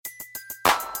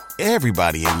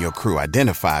Everybody in your crew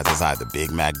identifies as either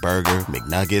Big Mac Burger,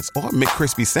 McNuggets, or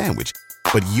McCrispy Sandwich.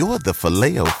 But you're the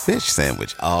Filet-O-Fish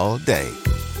Sandwich all day.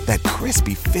 That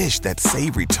crispy fish, that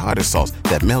savory tartar sauce,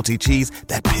 that melty cheese,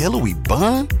 that pillowy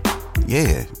bun.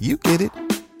 Yeah, you get it.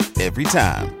 Every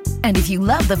time. And if you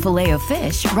love the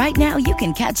Filet-O-Fish, right now you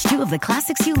can catch two of the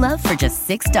classics you love for just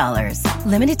 $6.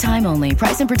 Limited time only.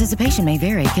 Price and participation may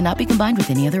vary. Cannot be combined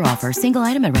with any other offer. Single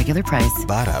item at regular price.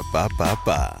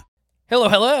 Ba-da-ba-ba-ba.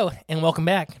 Hello, and welcome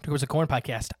back to Where's the Corn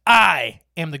Podcast. I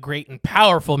am the great and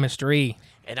powerful Mr. E.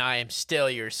 And I am still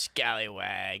your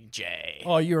scallywag, Jay.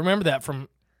 Oh, you remember that from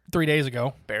 3 days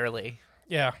ago? Barely.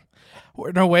 Yeah.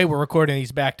 No way we're recording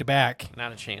these back-to-back.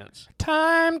 Not a chance.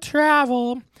 Time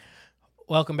travel.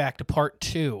 Welcome back to part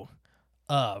 2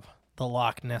 of the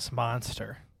Loch Ness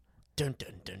Monster. Dun,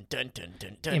 dun, dun, dun, dun,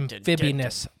 dun, dun,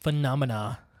 Amphibious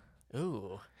phenomena.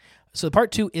 Ooh. So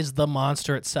part 2 is the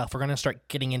monster itself. We're going to start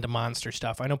getting into monster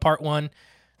stuff. I know part 1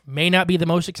 may not be the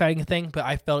most exciting thing, but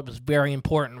I felt it was very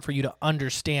important for you to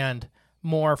understand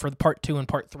more for the part 2 and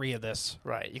part 3 of this.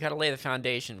 Right. You got to lay the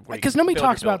foundation. Because nobody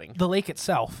talks about the lake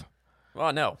itself.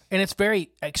 Well, no. And it's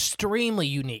extremely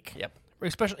unique. Yep.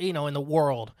 Especially, in the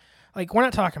world. Like, we're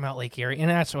not talking about Lake Erie, and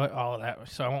that's what all of that,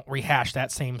 so I won't rehash that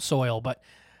same soil, but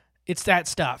it's that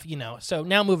stuff, So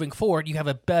now moving forward, you have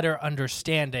a better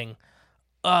understanding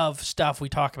of stuff we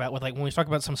talk about with, like, when we talk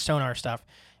about some sonar stuff,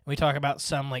 we talk about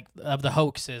some, like, of the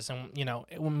hoaxes, and,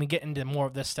 when we get into more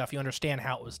of this stuff, you understand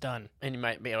how it was done. And you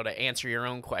might be able to answer your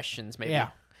own questions, maybe. Yeah.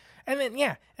 And then,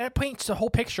 and it paints the whole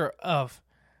picture of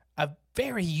a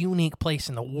very unique place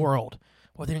in the world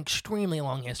with an extremely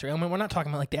long history. I mean, we're not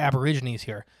talking about, like, the Aborigines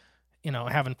here,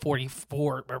 having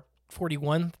 44 or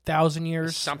 41,000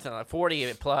 years. Something like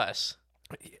 40 plus.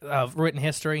 Of written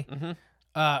history. Mm-hmm.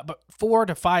 But 4,000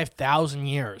 to 5,000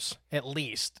 years, at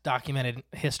least, documented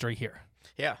history here.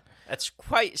 Yeah, that's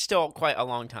still quite a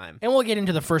long time. And we'll get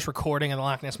into the first recording of the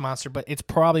Loch Ness Monster, but it's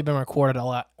probably been recorded a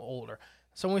lot older.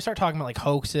 So when we start talking about, like,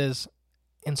 hoaxes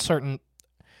and certain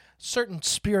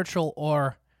spiritual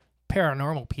or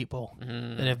paranormal people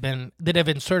that have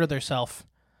inserted themselves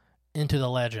into the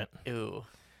legend. Ooh.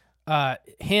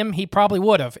 He probably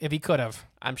would have if he could have.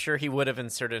 I'm sure he would have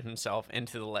inserted himself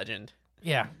into the legend.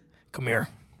 Yeah. Come here.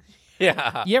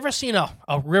 Yeah. You ever seen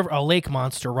a lake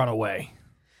monster run away?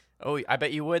 Oh, I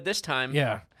bet you would this time.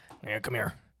 Yeah. Yeah, come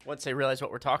here. Once they realize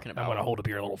what we're talking about. I'm going to hold up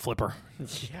your little flipper.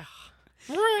 Yeah.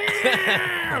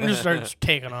 I'm just starts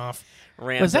taking off.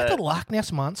 Rams Was that the Loch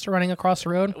Ness Monster running across the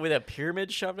road? With a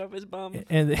pyramid shoved up his bum?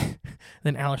 And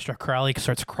then Aleister Crowley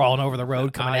starts crawling over the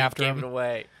road coming after him. Gave it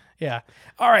away. Yeah.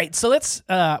 All right, so let's,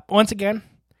 once again,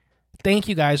 thank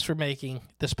you guys for making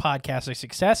this podcast a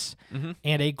success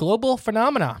and a global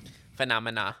phenomena.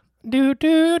 Phenomena.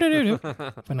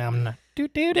 Phenomena.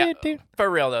 Yeah,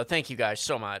 for real, though, thank you guys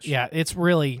so much. Yeah, it's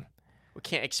really... We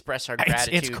can't express our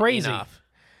gratitude It's crazy. enough.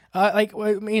 Like,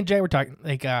 me and Jay were talking,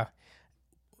 like,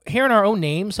 hearing our own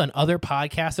names on other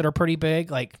podcasts that are pretty big,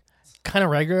 like, kind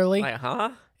of regularly,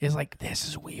 is like, this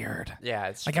is weird. Yeah,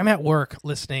 it's... Like, I'm at work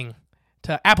listening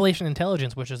to Appalachian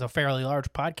Intelligence, which is a fairly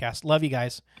large podcast. Love you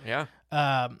guys. Yeah.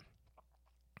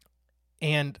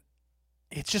 And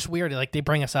it's just weird. Like, they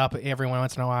bring us up every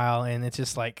once in a while, and it's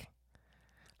just like...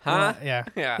 Huh? Yeah.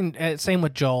 Yeah. And, same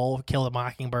with Joel, Kill the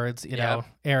Mockingbirds, know,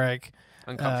 Eric,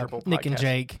 Uncomfortable Nick podcast. and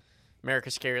Jake.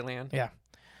 America's Scaryland. Yeah.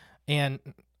 And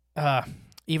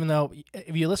even though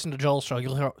if you listen to Joel's show,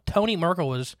 you'll hear Tony Merkel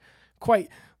was quite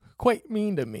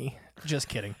mean to me. Just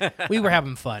kidding. We were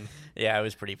having fun. Yeah, it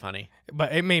was pretty funny.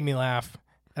 But it made me laugh.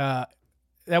 That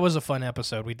was a fun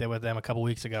episode we did with them a couple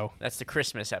weeks ago. That's the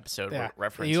Christmas episode we're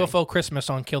referencing. The UFO Christmas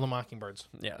on Kill the Mockingbirds.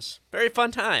 Yes. Very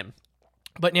fun time.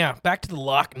 But yeah, back to the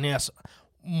Loch Ness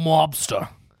Mobster.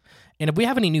 And if we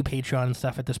have any new Patreon and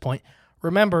stuff at this point,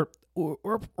 remember,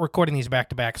 we're recording these back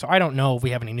to back, so I don't know if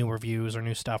we have any new reviews or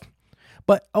new stuff.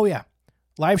 But, oh yeah,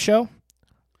 live show,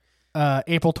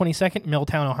 April 22nd,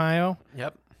 Milltown, Ohio.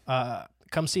 Yep.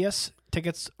 Come see us.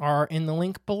 Tickets are in the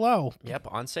link below. Yep,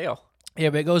 on sale. Yeah,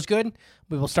 if it goes good,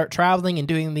 we will start traveling and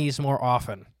doing these more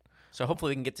often. So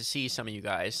hopefully we can get to see some of you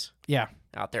guys. Yeah.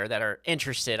 Out there that are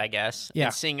interested, I guess,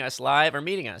 in seeing us live or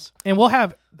meeting us. And we'll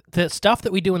have the stuff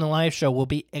that we do in the live show will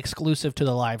be exclusive to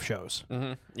the live shows.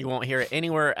 Mm-hmm. You won't hear it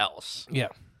anywhere else. Yeah.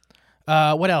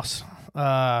 What else?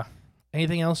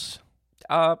 Anything else?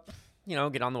 Get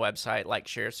on the website, like,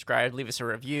 share, subscribe, leave us a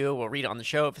review. We'll read it on the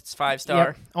show if it's 5-star.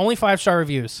 Yep. Only 5-star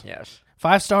reviews. Yes.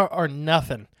 5-star or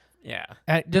nothing. Yeah.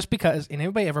 Just because, and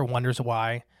anybody ever wonders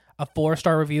why a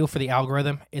 4-star review for the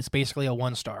algorithm is basically a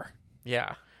 1-star.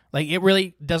 Yeah. Like, it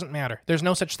really doesn't matter. There's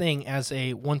no such thing as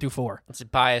a 1 through 4. It's a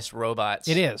biased robots.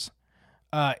 It is.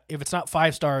 If it's not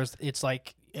 5 stars, it's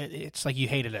like it's like you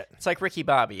hated it. It's like Ricky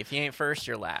Bobby. If you ain't first,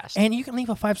 you're last. And you can leave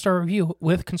a 5-star review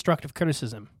with constructive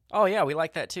criticism. Oh, yeah, we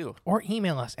like that too. Or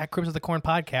email us at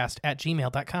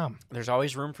cribsofthecornpodcast@gmail.com. There's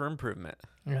always room for improvement.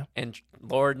 Yeah. And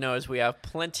Lord knows we have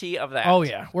plenty of that. Oh,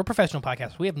 yeah. We're professional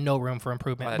podcasts. We have no room for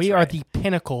improvement. Oh, We are right. the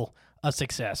pinnacle of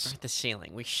success. The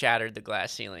ceiling. We shattered the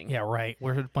glass ceiling. Yeah, right.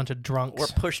 We're a bunch of drunks. We're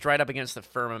pushed right up against the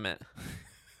firmament.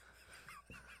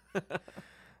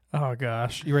 Oh,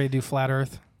 gosh. You ready to do Flat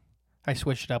Earth? I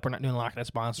switched it up. We're not doing Loch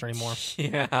Ness Monster anymore.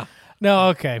 Yeah. No,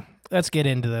 okay. Let's get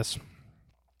into this.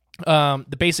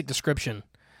 The basic description.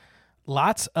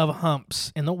 Lots of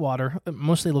humps in the water. It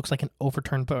mostly looks like an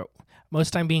overturned boat.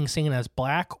 Most time being seen as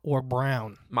black or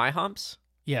brown. My humps?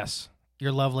 Yes.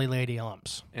 Your lovely lady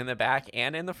humps. In the back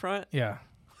and in the front? Yeah.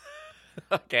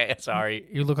 Okay, sorry.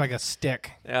 You look like a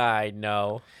stick. I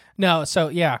know. No, so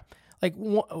yeah. Like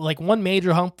one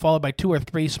major hump followed by 2 or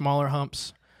 3 smaller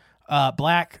humps.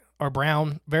 Black or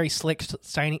brown, very slick,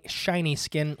 shiny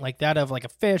skin like that of like a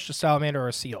fish, a salamander, or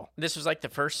a seal. This was like the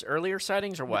first earlier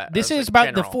sightings or what? This Or is like about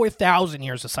general? the 4,000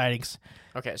 years of sightings.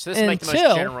 Okay, so this is like the most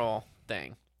Until- general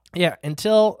thing. Yeah,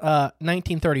 until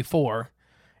 1934,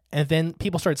 and then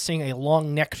people started seeing a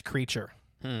long-necked creature.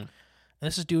 And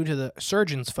this is due to the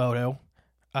surgeon's photo,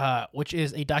 which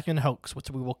is a documented hoax, which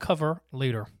we will cover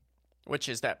later. Which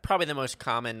is that probably the most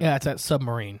common. Yeah, it's that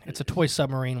submarine. It's a toy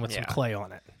submarine with some Yeah. clay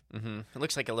on it. It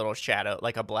looks like a little shadow,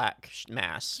 like a black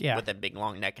mass Yeah. with a big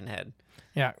long neck and head.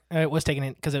 Yeah, it was taken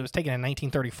in because it was taken in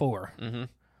 1934, and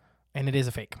it is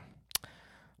a fake.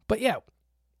 But yeah,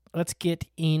 let's get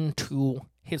into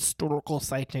historical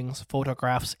sightings,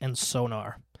 photographs, and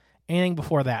sonar. Anything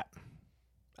before that?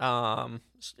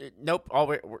 Nope. All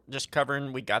we're just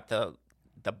covering. We got the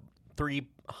 3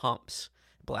 humps,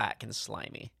 black and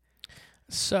slimy.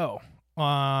 So,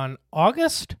 on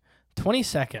August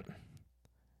 22nd,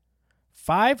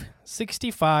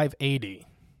 565 AD,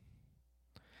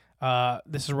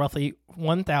 this is roughly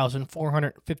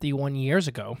 1,451 years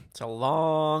ago, It's a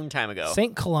long time ago.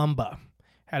 St. Columba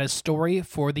had a story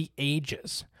for the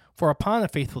ages. For upon the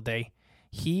faithful day,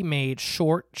 he made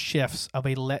short shifts of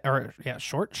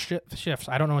short shifts.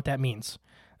 I don't know what that means.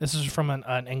 This is from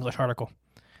an English article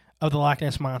of the Loch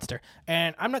Ness Monster.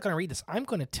 And I'm not going to read this. I'm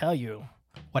going to tell you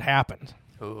what happened.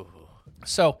 Ooh.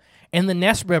 So, in the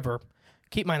Ness River,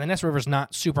 keep in mind, the Ness River is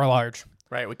not super large.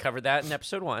 Right, we covered that in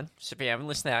episode 1. So if you haven't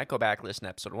listened to that, go back and listen to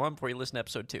episode 1 before you listen to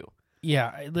episode 2.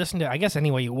 Yeah, listen to, I guess,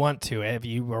 any way you want to, if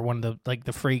you are one of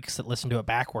the freaks that listen to it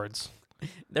backwards.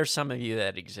 There's some of you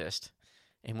that exist,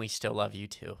 and we still love you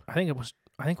too. I think it was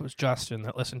Justin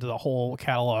that listened to the whole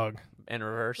catalog. In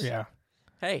reverse. Yeah.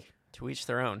 Hey, to each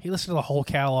their own. He listened to the whole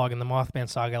catalog in the Mothman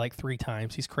Saga like 3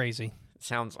 times. He's crazy.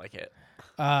 Sounds like it.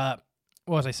 What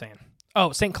was I saying?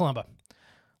 Oh, St. Columba.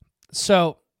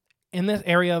 So, in this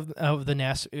area of the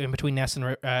Ness, in between Ness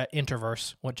and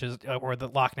Interverse, which is where the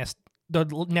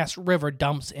Ness River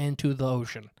dumps into the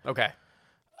ocean, Okay.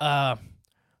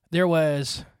 there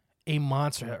was a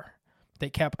monster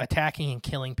that kept attacking and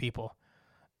killing people.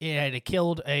 It had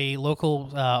killed a local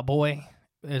boy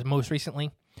most recently.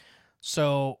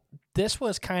 So this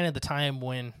was kind of the time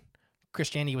when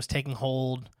Christianity was taking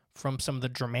hold from some of the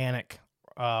Germanic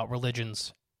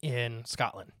religions in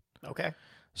Scotland. Okay.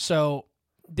 So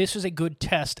this was a good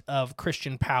test of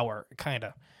Christian power, kind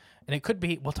of. And it could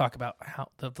be, we'll talk about how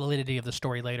the validity of the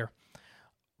story later.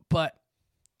 But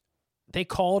they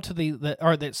called to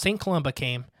the St. Columba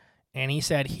came, and he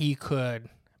said he could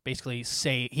basically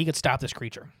he could stop this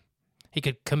creature. He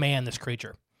could command this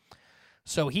creature.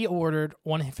 So he ordered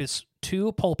one of his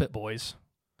 2 pulpit boys.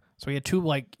 So he had 2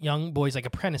 like young boys, like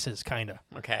apprentices, kind of,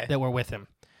 Okay. that were with him.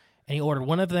 And he ordered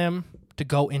one of them to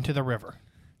go into the river.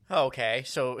 Okay,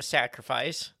 so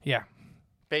sacrifice. Yeah.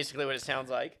 Basically what it sounds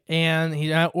like. And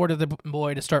he ordered the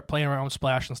boy to start playing around with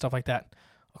Splash and stuff like that.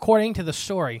 According to the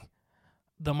story,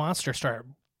 the monster started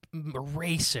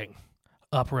racing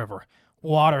upriver,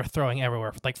 water throwing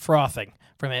everywhere, like frothing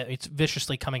from it. It's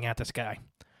viciously coming at this guy.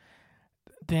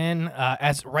 Then,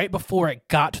 as right before it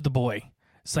got to the boy,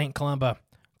 St. Columba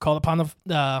called upon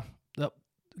the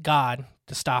god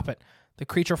to stop it. The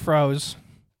creature froze,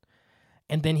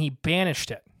 and then he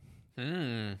banished it.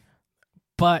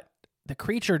 But the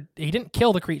creature, he didn't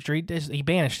kill the creature, he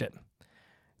banished it.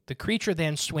 The creature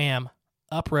then swam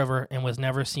upriver and was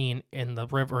never seen in the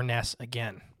river Ness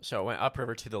again. So it went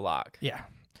upriver to the loch. Yeah.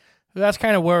 That's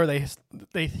kind of where they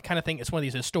kind of think it's one of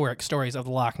these historic stories of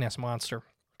the Loch Ness Monster.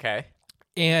 Okay.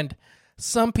 And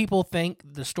some people think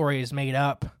the story is made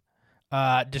up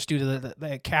just due to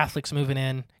the Catholics moving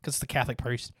in, because it's the Catholic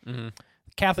priest. Mm-hmm.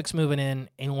 Catholics moving in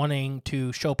and wanting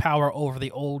to show power over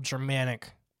the old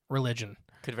Germanic religion.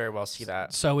 Could very well see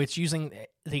that. So it's using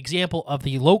the example of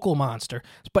the local monster.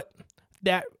 But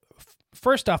that,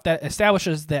 first off, that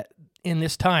establishes that in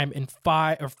this time, in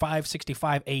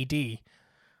 565 AD,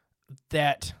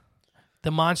 that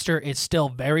the monster is still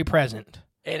very present.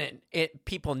 And it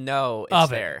people know it's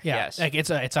there. Yeah. Yes. Like it's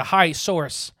a high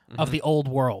source of the old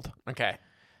world. Okay.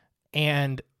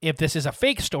 And if this is a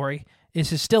fake story,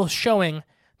 this is still showing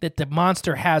that the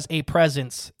monster has a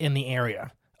presence in the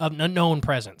area, of a known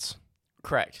presence.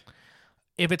 Correct.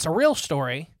 If it's a real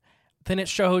story, then it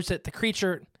shows that the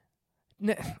creature...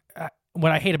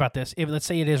 what I hate about this, if let's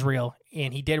say it is real,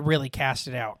 and he did really cast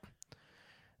it out,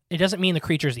 it doesn't mean the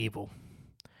creature's evil.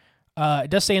 It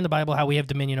does say in the Bible how we have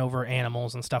dominion over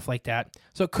animals and stuff like that.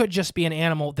 So it could just be an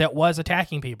animal that was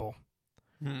attacking people.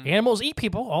 Animals eat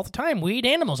people all the time. We eat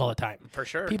animals all the time. For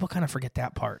sure. People kind of forget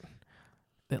that part.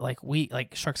 That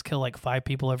sharks kill 5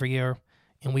 people every year,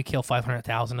 and we kill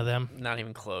 500,000 of them. Not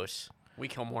even close. We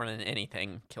kill more than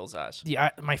anything kills us. Yeah,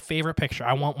 my favorite picture,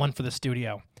 I want one for the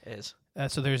studio. Is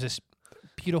so there's this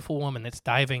beautiful woman that's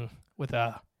diving with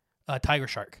a tiger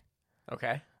shark.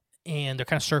 Okay. And they're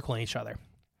kind of circling each other.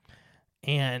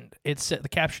 And the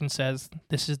caption says,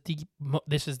 "This is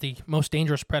the most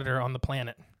dangerous predator on the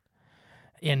planet."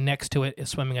 And next to it is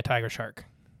swimming a tiger shark.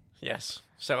 Yes.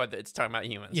 So it's talking about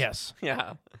humans. Yes.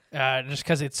 Yeah. Just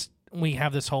because we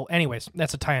have this whole... Anyways,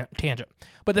 that's a tangent.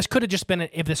 But this could have just been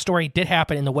if the story did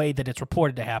happen in the way that it's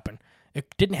reported to happen.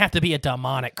 It didn't have to be a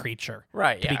demonic creature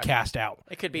to be cast out.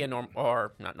 It could be a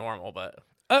or not normal, but...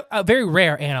 A very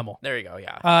rare animal. There you go,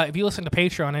 yeah. If you listen to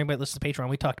Patreon, anybody listens to Patreon,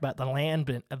 we talked about the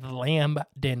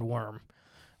lambden worm,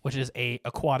 which is a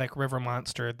aquatic river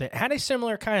monster that had a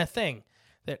similar kind of thing.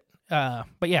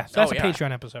 But yeah, so that's a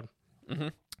Patreon episode. Mm-hmm.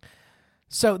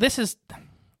 So this is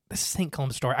St.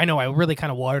 Columbus story. I know I really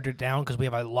kind of watered it down because we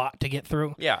have a lot to get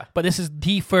through. Yeah. But this is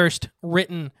the first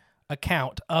written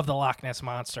account of the Loch Ness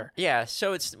Monster. Yeah,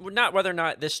 so it's not whether or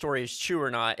not this story is true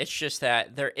or not. It's just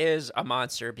that there is a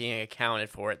monster being accounted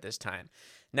for at this time.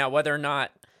 Now, whether or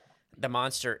not the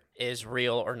monster is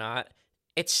real or not,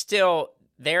 it's still,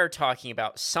 they're talking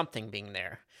about something being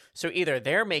there. So either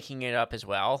they're making it up as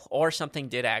well, or something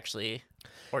did actually,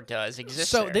 or does exist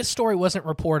So there. this story wasn't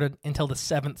reported until the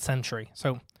 7th century.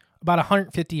 So about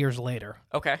 150 years later.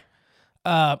 Okay.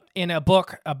 In a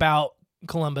book about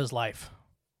Columbus' life.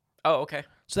 Oh, okay.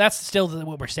 So that's still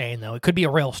what we're saying, though. It could be a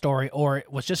real story, or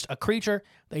it was just a creature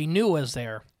they knew was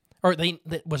there, or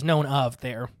that was known of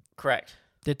there. Correct.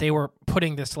 That they were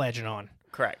putting this legend on.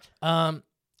 Correct. I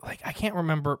can't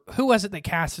remember who was it that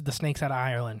casted the snakes out of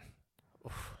Ireland.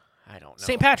 I don't know.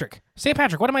 St. Patrick. St.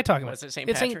 Patrick. What am I talking about? Was it St.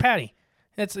 It's St. Patrick?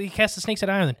 Patty. He cast the snakes out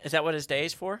of Ireland. Is that what his day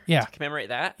is for? Yeah. To commemorate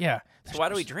that? Yeah. So why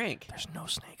do we drink? There's no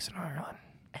snakes in Ireland.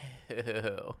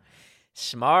 Ooh,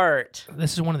 smart.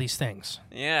 This is one of these things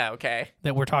Yeah, okay.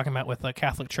 that we're talking about with the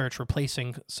Catholic Church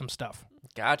replacing some stuff.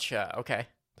 Gotcha. Okay.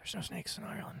 There's no snakes in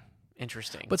Ireland.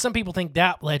 Interesting. But some people think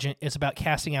that legend is about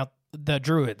casting out the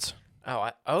Druids,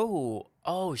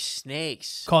 Oh,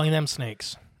 snakes. calling them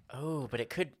snakes. Oh, but it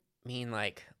could mean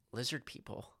like lizard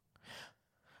people.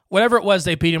 Whatever it was,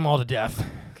 they beat them all to death.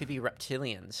 Could be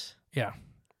reptilians. Yeah,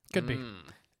 could be.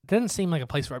 Doesn't seem like a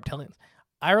place for reptilians.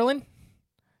 Ireland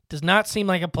does not seem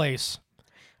like a place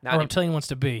a reptilian wants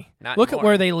to be. Look anymore. at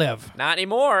where they live. Not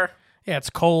anymore. Yeah, it's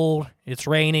cold. It's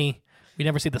rainy. We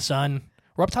never see the sun.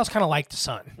 Reptiles kind of like the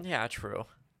sun. Yeah, true.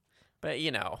 But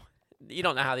you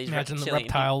don't know how these Imagine the reptilian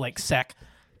reptile like Sek.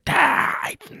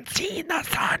 I haven't seen the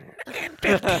sun in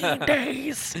 15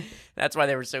 days. That's why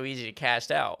they were so easy to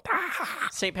cast out.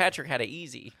 St. Patrick had it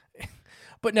easy.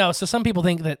 But no, so some people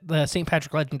think that the St.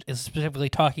 Patrick legend is specifically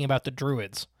talking about the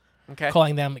Druids, Okay.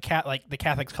 calling them like the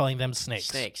Catholics calling them snakes.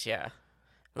 Snakes, yeah.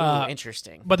 Ooh,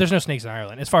 interesting. But there's no snakes in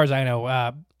Ireland, as far as I know.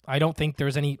 I don't think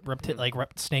there's any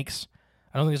snakes.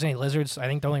 I don't think there's any lizards. I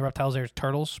think the only reptiles there is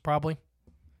turtles, probably.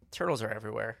 Turtles are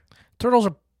everywhere. Turtles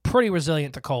are pretty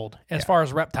resilient to cold, as far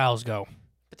as reptiles go.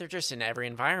 But they're just in every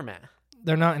environment.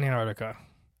 They're not in Antarctica,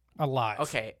 alive.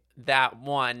 Okay, that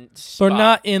one spot, They're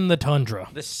not in the tundra.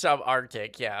 the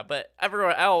subarctic, yeah. But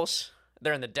everywhere else,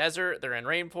 they're in the desert, they're in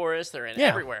rainforest, they're in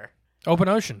everywhere. Open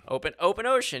ocean. Open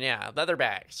ocean, yeah.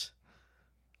 Leatherbacks.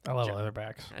 I love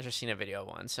leatherbacks. I just seen a video of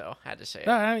one, so I had to say it.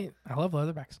 I love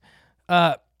leatherbacks.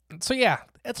 So yeah,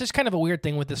 it's just kind of a weird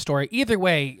thing with this story. Either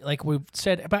way, like we've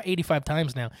said about 85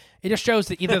 times now, it just shows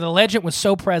that either the legend was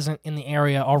so present in the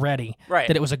area already Right.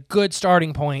 that it was a good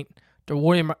starting point to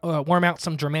warm out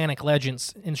some Germanic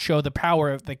legends and show the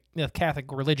power of the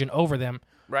Catholic religion over them,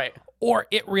 Right. or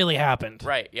it really happened.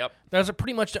 Right. Yep. Those are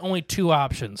pretty much the only two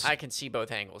options. I can see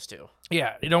both angles too.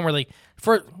 Yeah, it don't really.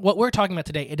 For what we're talking about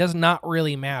today, it does not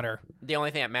really matter. The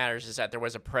only thing that matters is that there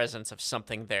was a presence of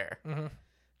something there. Mm-hmm.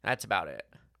 That's about it.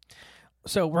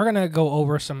 So we're gonna go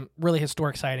over some really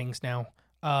historic sightings now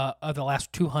of the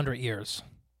last 200 years.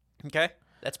 Okay,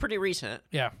 that's pretty recent.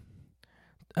 Yeah.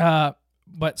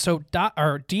 But so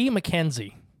D.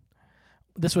 Mackenzie,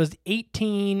 this was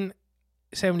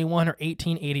 1871 or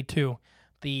 1882.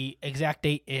 The exact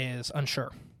date is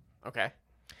unsure. Okay.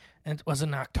 And it was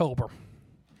in October.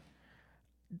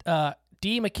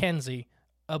 D. Mackenzie,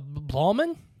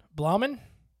 Blauman,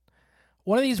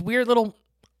 one of these weird little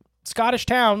Scottish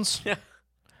towns. Yeah.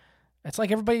 It's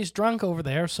like everybody's drunk over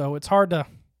there, so it's hard to.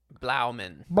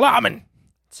 Blauman.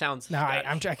 Sounds. No,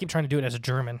 I keep trying to do it as a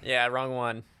German. Yeah, wrong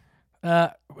one.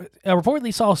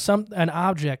 Reportedly saw an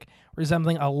object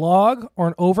resembling a log or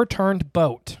an overturned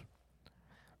boat,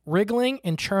 wriggling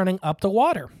and churning up the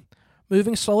water,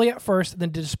 moving slowly at first,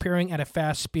 then disappearing at a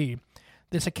fast speed.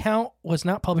 This account was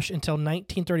not published until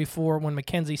 1934 when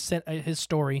Mackenzie sent his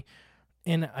story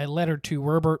in a letter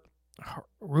to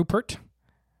Rupert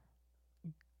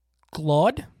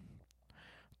Glaude.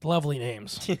 Lovely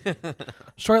names.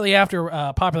 Shortly after,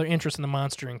 popular interest in the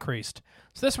monster increased.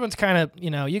 So this one's kind of,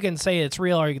 you can say it's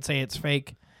real or you can say it's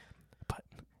fake, but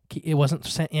it wasn't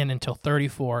sent in until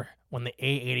 34 when the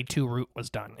A82 route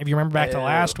was done. If you remember back to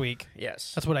last week,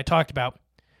 yes, that's what I talked about.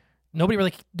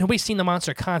 Nobody's seen the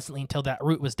monster constantly until that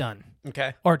route was done.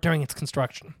 Okay. Or during its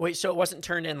construction. Wait, so it wasn't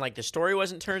turned in, like the story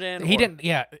wasn't turned in? He didn't,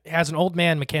 yeah. As an old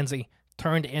man, Mackenzie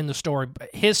turned in the story.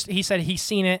 But he said he's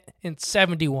seen it in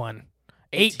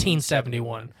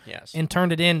 1871. Yes. And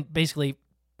turned it in basically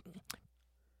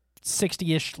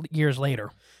 60-ish years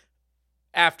later.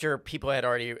 After people had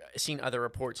already seen other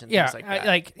reports and things like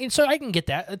that. So I can get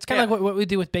that. It's kind of like what we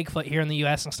do with Bigfoot here in the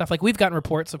U.S. and stuff. Like, we've gotten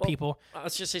reports of people.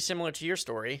 Let's just say similar to your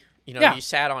story. You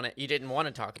sat on it. You didn't want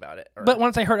to talk about it. But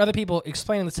once I heard other people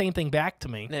explaining the same thing back to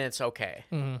me. Then it's okay.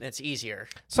 Mm-hmm. It's easier.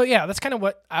 So, yeah, that's kind of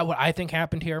what I think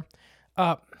happened here.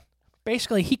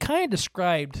 Basically, he kind of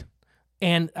described,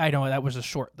 and I know that was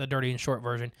the dirty and short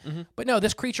version. Mm-hmm. But no,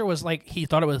 this creature was like, he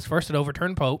thought it was first an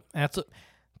overturned boat.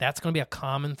 That's going to be a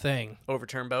common thing.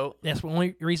 Overturned boat? That's the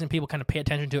only reason people kind of pay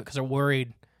attention to it, because they're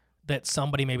worried that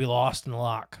somebody may be lost in the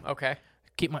loch. Okay.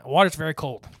 Water's very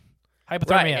cold.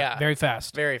 Hypothermia, very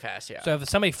fast. Very fast, yeah. So if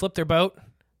somebody flipped their boat,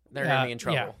 they're going to be in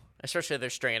trouble. Yeah. Especially if they're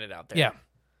stranded out there. Yeah.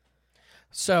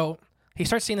 So he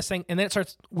starts seeing this thing, and then it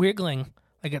starts wiggling,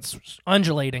 like it's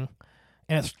undulating,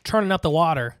 and it's turning up the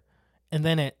water, and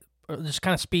then it just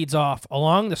kind of speeds off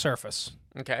along the surface.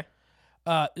 Okay.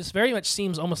 This very much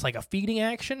seems almost like a feeding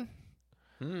action.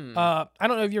 I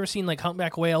don't know if you've ever seen like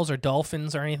humpback whales or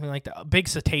dolphins or anything like that. A big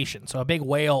cetacean, so a big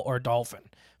whale or dolphin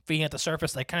feeding at the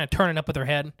surface, like kind of turning up with their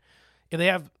head. If they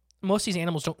have, most of these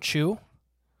animals don't chew.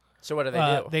 So what do they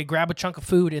do? They grab a chunk of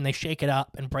food and they shake it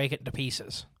up and break it into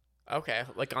pieces. Okay,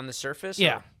 like on the surface?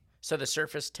 Yeah. Or? So the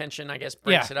surface tension, I guess,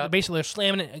 breaks it up? Basically they're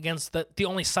slamming it against the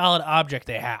only solid object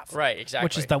they have. Right, exactly.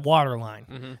 Which is the water line.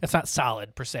 Mm-hmm. It's not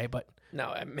solid per se, but...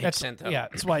 No, it makes sense. Though. Yeah,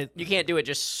 that's why... You can't do it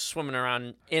just swimming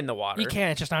around in the water. You can,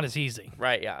 it's just not as easy.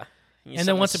 Right, yeah. And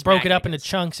then once it broke it up into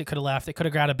chunks, it could have left. It could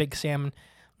have grabbed a big salmon.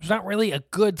 There's not really a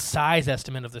good size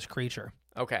estimate of this creature.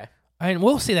 Okay. And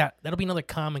we'll see that. That'll be another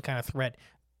common kind of thread.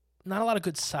 Not a lot of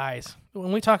good size.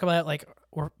 When we talk about it, like,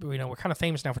 we're kind of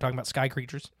famous now for talking about sky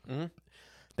creatures. Mm-hmm.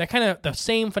 That kind of, the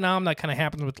same phenomenon kind of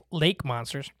happens with lake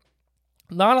monsters.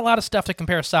 Not a lot of stuff to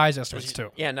compare size estimates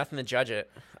to. Yeah, nothing to judge it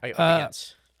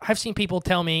against. I've seen people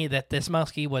tell me that this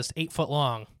muskie was 8 foot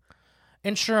long.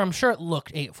 And sure, I'm sure it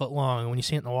looked 8 foot long when you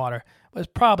see it in the water. But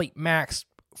it's probably max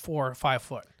 4 or 5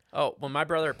 foot. Oh, when my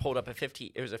brother pulled up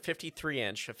it was a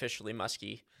 53-inch officially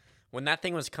muskie. When that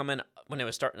thing was coming, when it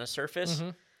was starting to surface,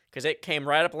 because it came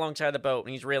right up alongside the boat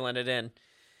and he's reeling it in.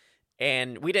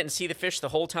 And we didn't see the fish the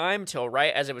whole time till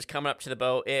right as it was coming up to the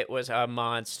boat. It was a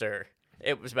monster.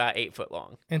 It was about 8 foot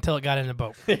long. Until it got in the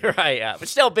boat. Right, yeah. But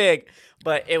still big,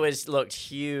 but it looked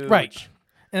huge. Right.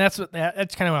 And that's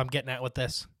kind of what I'm getting at with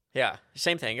this. Yeah,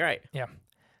 same thing, you're right. Yeah.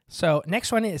 So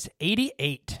next one is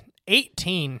 88.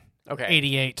 18. Okay.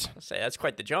 88. I'll say that's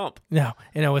quite the jump. No,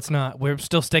 it's not. We're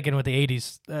still sticking with the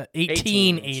 80s.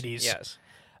 1880s. Yes.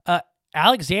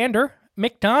 Alexander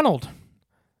McDonald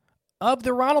of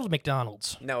the Ronald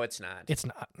McDonald's. No, it's not. It's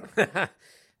not.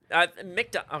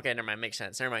 Okay, never mind. Makes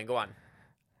sense. Never mind. Go on.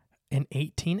 In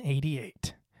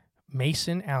 1888,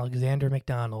 Mason Alexander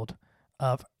McDonald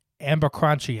of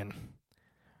Abercrombie.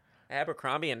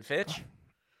 Abercrombie and Fitch?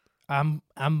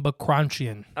 I'm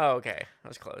Bacrontian. Oh, okay. That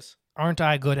was close. Aren't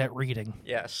I good at reading?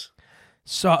 Yes.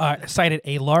 Sighted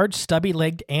a large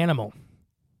stubby-legged animal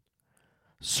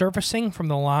surfacing from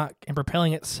the loch and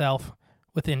propelling itself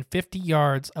within 50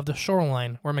 yards of the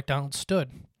shoreline where McDonald stood.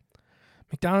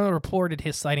 McDonald reported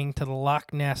his sighting to the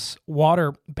Loch Ness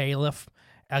water bailiff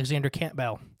Alexander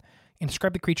Campbell and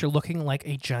described the creature looking like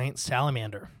a giant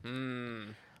salamander.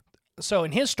 So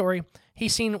in his story,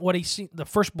 he's seen the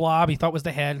first blob he thought was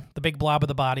the head, the big blob of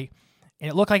the body, and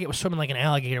it looked like it was swimming like an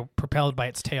alligator propelled by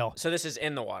its tail. So this is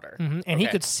in the water. And he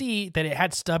could see that it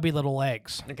had stubby little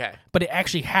legs. Okay. But it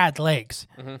actually had legs.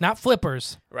 Not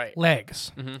flippers, Right.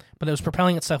 legs. But it was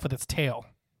propelling itself with its tail.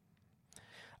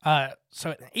 So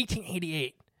in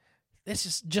 1888, this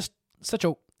is just such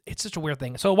a weird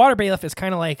thing. So a water bailiff is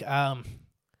kind of like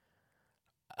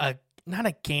not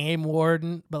a game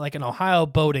warden, but like an Ohio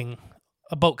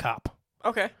a boat cop.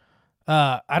 Okay.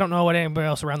 I don't know what anybody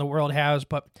else around the world has,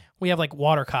 but we have like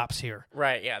water cops here.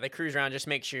 Right, yeah. They cruise around, just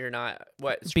make sure you're not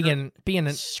screwing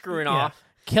yeah, off.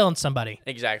 Killing somebody.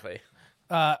 Exactly.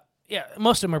 Yeah,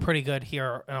 most of them are pretty good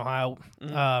here in Ohio.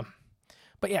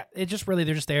 But yeah, they're just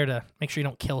there to make sure you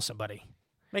don't kill somebody.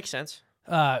 Makes sense.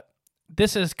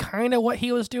 This is kind of what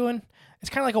he was doing. It's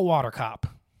kind of like a water cop.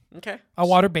 Okay. A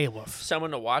water bailiff.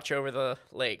 Someone to watch over the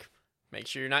lake. Make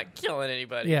sure you're not killing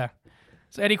anybody. Yeah.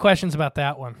 So any questions about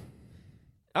that one?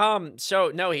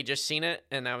 So no, he just seen it,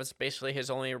 and that was basically his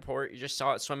only report. You just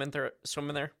saw it swimming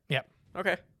there? Yep.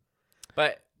 Okay.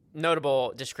 But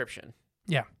notable description.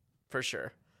 Yeah. For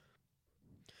sure.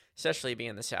 Especially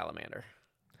being the salamander.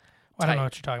 Well, I don't know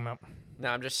what you're talking about. No,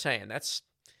 I'm just saying, that's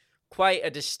quite a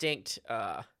distinct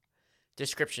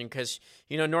description, because,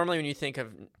 normally when you think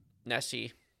of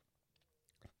Nessie,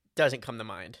 doesn't come to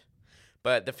mind.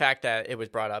 But the fact that it was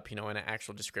brought up, in an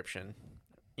actual description,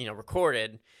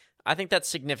 recorded, I think that's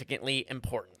significantly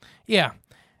important. Yeah.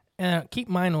 Keep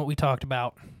in mind what we talked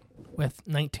about with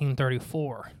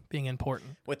 1934 being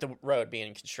important. With the road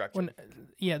being constructed.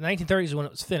 The 1930s is when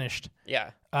it was finished.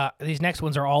 Yeah. These next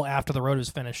ones are all after the road is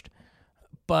finished.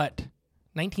 But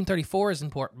 1934 is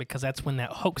important because that's when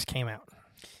that hoax came out.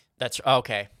 That's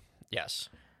okay. Yes.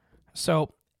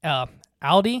 So,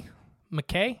 Aldi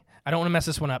McKay, I don't want to mess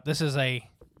this one up. This is a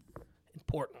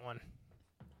important one.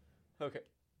 Okay.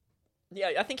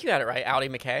 Yeah, I think you had it right. Aldi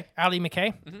McKay.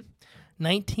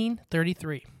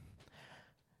 1933.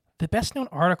 The best-known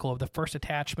article of the first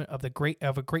attachment of a great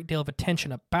deal of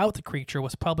attention about the creature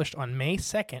was published on May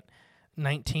 2nd,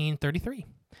 1933.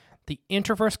 The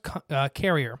Interverse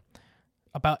Carrier,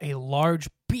 about a large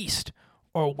beast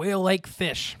or whale-like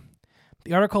fish.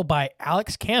 The article by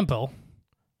Alex Campbell.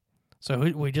 So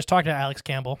we just talked to Alex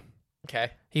Campbell.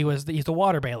 Okay. He's the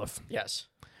water bailiff. Yes.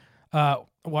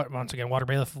 Once again, water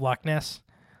bailiff of Loch Ness,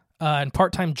 and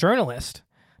part-time journalist,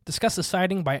 discussed the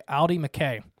sighting by Aldi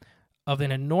McKay of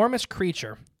an enormous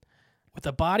creature with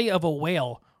the body of a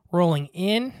whale rolling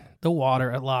in the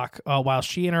water at Loch while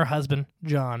she and her husband,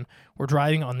 John, were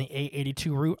driving on the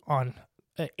A82 route on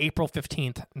April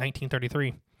 15th,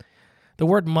 1933. The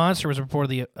word monster was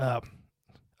reportedly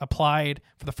applied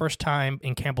for the first time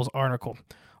in Campbell's article,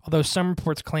 although some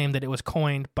reports claim that it was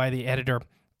coined by the editor,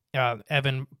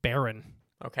 Evan Barron.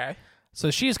 Okay.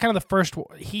 So she is kind of the first.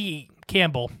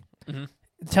 Campbell,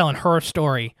 telling her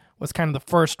story, was kind of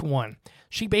the first one.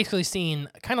 She basically seen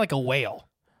kind of like a whale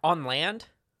on land.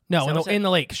 No, in the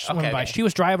lake. Okay. She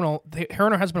was driving. Her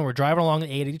and her husband were driving along the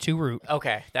 882 route.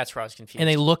 Okay, that's where I was confused. And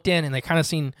they looked in, and they kind of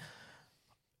seen,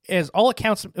 as all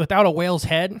accounts, without a whale's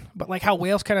head, but like how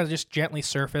whales kind of just gently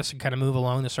surface and kind of move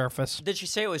along the surface. Did she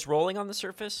say it was rolling on the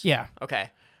surface? Yeah. Okay.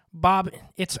 Bob,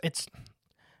 it's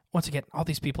once again, all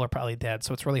these people are probably dead,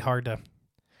 so it's really hard to.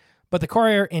 But the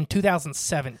Courier in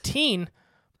 2017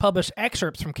 published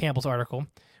excerpts from Campbell's article,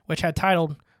 which had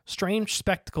titled "Strange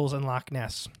Spectacles in Loch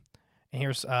Ness." And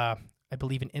here's, I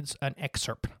believe, an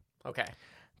excerpt. Okay.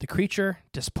 The creature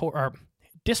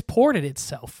disported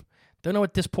itself. Don't know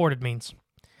what disported means.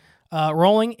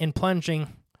 Rolling and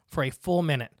plunging for a full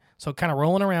minute. So kind of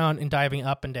rolling around and diving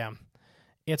up and down.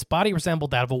 Its body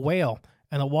resembled that of a whale,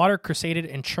 and the water crusaded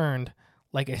and churned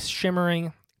like a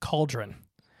shimmering cauldron.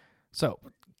 So,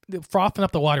 frothing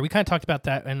up the water. We kind of talked about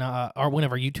that in one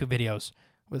of our YouTube videos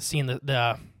with seeing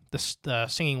the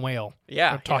singing whale.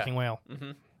 Yeah. Or talking whale.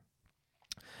 Mm-hmm.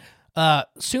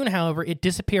 Soon, however, it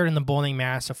disappeared in the boiling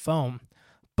mass of foam.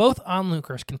 Both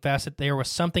onlookers confessed that there was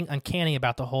something uncanny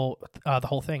about the whole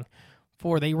thing,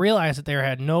 for they realized that there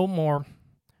had no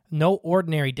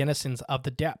ordinary denizens of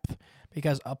the depth,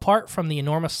 because apart from the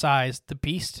enormous size, the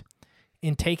beast,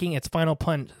 in taking its final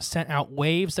plunge, sent out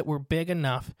waves that were big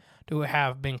enough to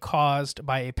have been caused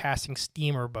by a passing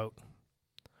steamer boat.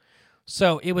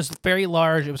 So it was very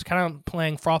large. It was kind of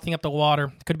playing, frothing up the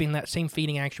water. Could have been that same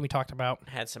feeding action we talked about.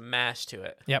 Had some mass to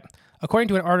it. Yep. According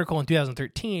to an article in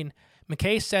 2013,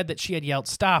 McKay said that she had yelled,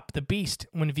 "Stop the beast,"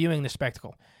 when viewing the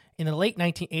spectacle. In the late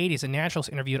 1980s, a naturalist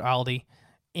interviewed Aldi,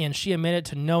 and she admitted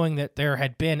to knowing that there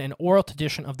had been an oral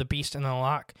tradition of the beast in the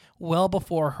loch well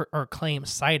before her claimed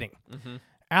sighting. Mm-hmm.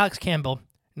 Alex Campbell,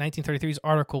 1933's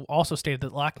article, also stated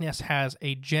that Loch Ness has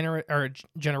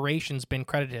generations been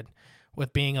credited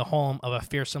with being a home of a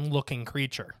fearsome-looking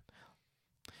creature.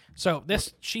 So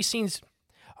she seems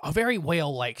a very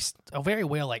whale-like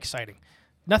sighting.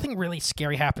 Nothing really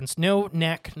scary happens. No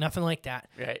neck, nothing like that.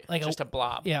 Right, like just a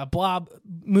blob. Yeah, a blob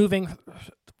moving,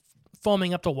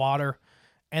 foaming up the water,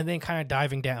 and then kind of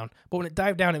diving down. But when it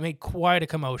dived down, it made quite a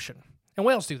commotion. And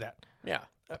whales do that. Yeah.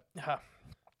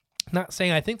 Not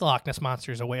saying I think the Loch Ness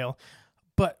Monster is a whale,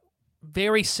 but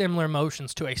very similar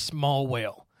motions to a small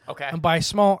whale. Okay. And by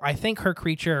small, I think her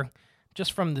creature,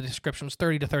 just from the description, was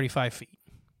 30 to 35 feet.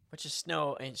 Which is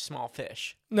no a small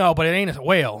fish. No, but it ain't a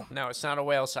whale. No, it's not a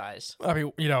whale size. I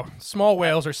mean, small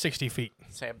whales are 60 feet.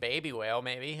 Say a baby whale,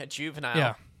 maybe. A juvenile.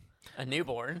 Yeah. A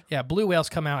newborn. Yeah, blue whales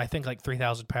come out, I think, like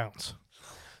 3,000 pounds.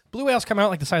 Blue whales come out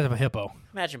like the size of a hippo.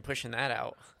 Imagine pushing that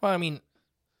out. Well, I mean,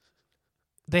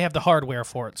 they have the hardware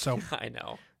for it, so I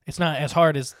know. It's not as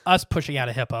hard as us pushing out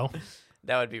a hippo.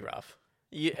 That would be rough.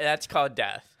 That's called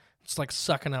death. It's like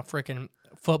sucking a freaking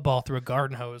football through a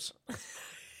garden hose.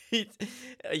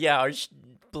 Yeah, or just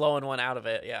blowing one out of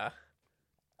it, yeah.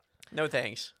 No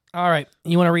thanks. All right,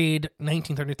 you want to read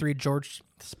 1933 George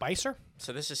Spicer?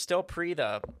 So this is still pre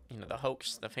the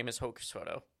hoax, the famous hoax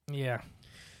photo. Yeah.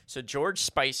 So George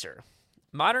Spicer.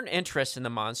 Modern interest in the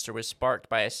monster was sparked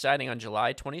by a sighting on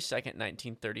July 22nd,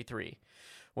 1933,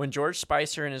 when George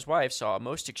Spicer and his wife saw a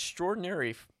most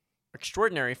extraordinary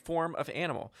form of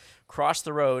animal cross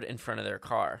the road in front of their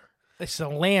car. It's a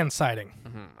land sighting.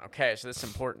 Mm-hmm. Okay, so that's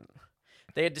important.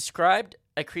 They had described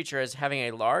a creature as having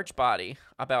a large body,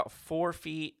 about 4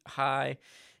 feet high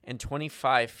and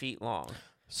 25 feet long.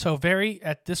 So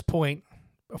at this point,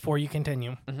 before you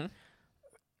continue,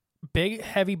 big,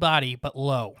 heavy body, but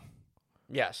low.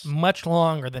 Yes. Much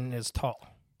longer than it is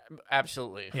tall.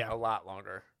 Absolutely. Yeah. A lot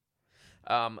longer.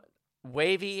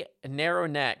 Wavy, narrow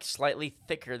neck, slightly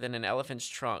thicker than an elephant's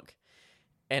trunk,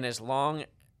 and as long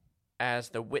as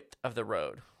the width of the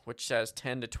road, which says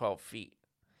 10 to 12 feet.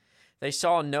 They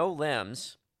saw no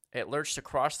limbs. It lurched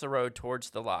across the road towards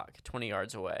the loch, 20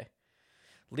 yards away,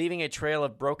 leaving a trail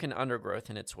of broken undergrowth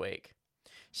in its wake.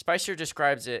 Spicer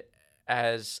describes it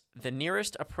as the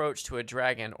nearest approach to a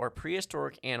dragon or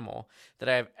prehistoric animal that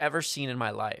I have ever seen in my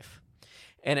life,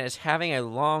 and as having a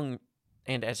long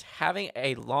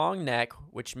neck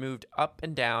which moved up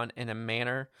and down in a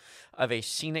manner of a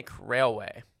scenic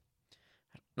railway.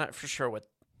 Not for sure what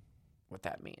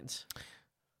that means.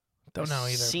 Don't know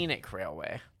either. Scenic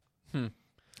railway.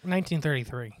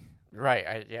 1933.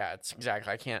 Right. It's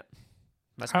exactly. I can't.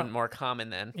 Must have been more common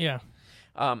then. Yeah.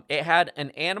 It had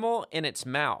an animal in its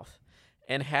mouth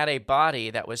and had a body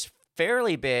that was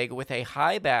fairly big with a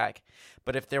high back,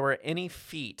 but if there were any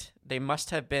feet, they must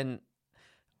have been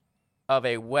of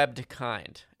a webbed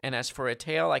kind. And as for a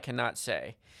tail, I cannot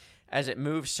say, as it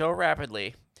moved so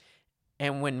rapidly,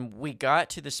 and when we got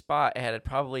to the spot, it had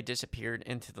probably disappeared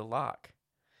into the loch.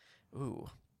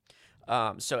 Ooh.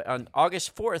 So on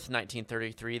August 4th,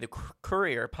 1933, the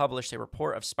Courier published a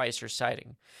report of Spicer's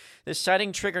sighting. This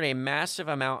sighting triggered a massive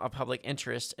amount of public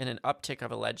interest and an uptick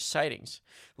of alleged sightings,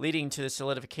 leading to the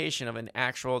solidification of an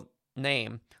actual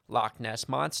name, Loch Ness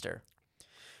Monster.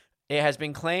 It has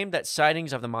been claimed that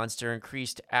sightings of the monster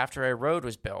increased after a road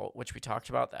was built, which we talked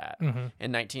about that,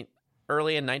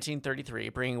 early in 1933,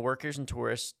 bringing workers and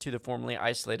tourists to the formerly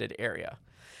isolated area.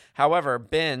 However,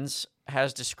 Binns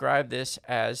has described this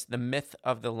as the myth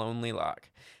of the Lonely Loch,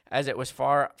 as it was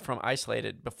far from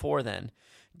isolated before then,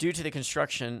 due to the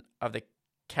construction of the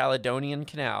Caledonian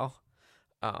Canal.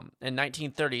 In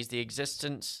 1930s,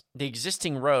 the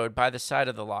existing road by the side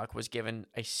of the loch was given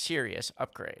a serious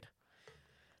upgrade.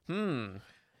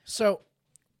 So,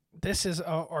 this is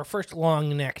our first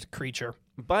long-necked creature.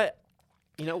 But,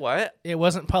 you know what? It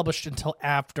wasn't published until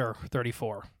after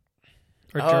 34.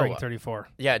 Or during 34.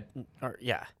 Yeah.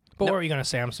 But what were you going to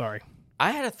say? I'm sorry.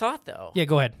 I had a thought, though. Yeah,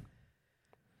 go ahead.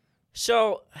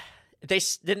 So, they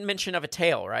didn't mention of a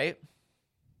tail, right?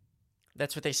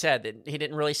 That's what they said. That he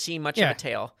didn't really see much of a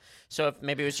tail. So, if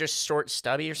maybe it was just short,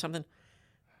 stubby or something.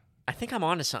 I think I'm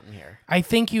onto something here. I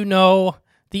think you know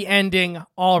the ending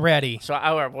already. So,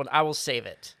 I will save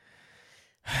it.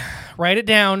 Write it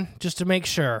down just to make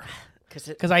sure.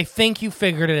 Because I think you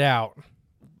figured it out.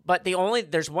 But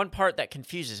there's one part that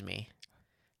confuses me.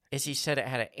 is he said it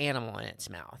had an animal in its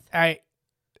mouth.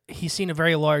 He's seen a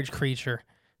very large creature.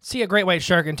 See a great white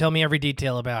shark and tell me every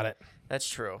detail about it. That's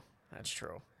true.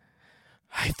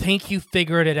 I think you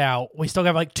figured it out. We still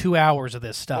got like 2 hours of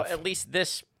this stuff. Well, at least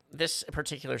this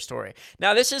particular story.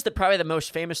 Now, this is probably the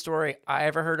most famous story I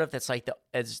ever heard of. That's like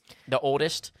the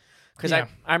oldest. Because I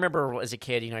remember as a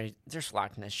kid, there's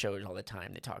Loch Ness shows all the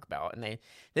time they talk about, and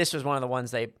this was one of the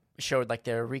ones they showed like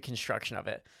their reconstruction of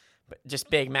it, but just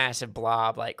big massive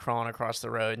blob like crawling across the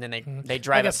road, and then they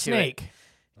drive like up a snake. to it.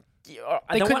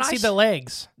 They couldn't see the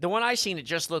legs. The one I seen, it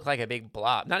just looked like a big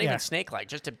blob. Not even snake-like,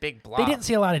 just a big blob. They didn't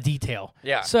see a lot of detail.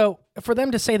 Yeah. So for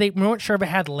them to say they weren't sure if it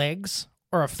had legs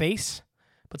or a face,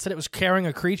 but said it was carrying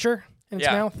a creature in its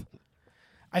mouth,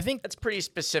 I think that's pretty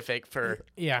specific for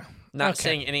not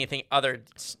saying anything other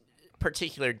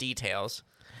particular details.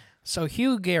 So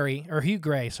Hugh Gray, from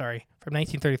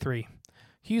 1933.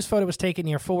 Hugh's photo was taken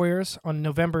near Foyers on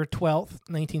November 12th,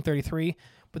 1933,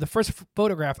 with the first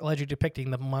photograph allegedly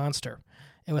depicting the monster.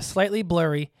 It was slightly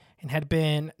blurry and had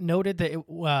been noted that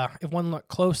if one looked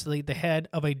closely, the head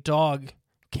of a dog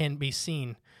can be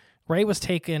seen. Gray was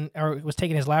taking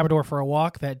his Labrador for a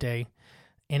walk that day,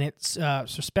 and it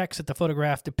suspects that the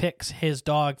photograph depicts his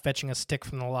dog fetching a stick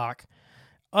from the loch.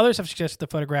 Others have suggested the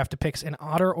photograph depicts an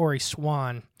otter or a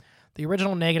swan. The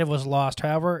original negative was lost.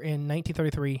 However, in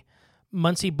 1933,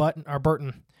 Muncie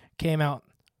Burton came out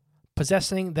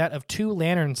possessing that of 2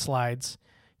 lantern slides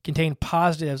contained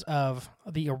positives of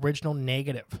the original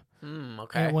negative.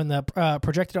 Okay. And when the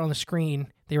projected on the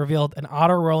screen, they revealed an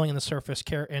otter rolling in the surface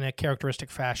in a characteristic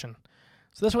fashion.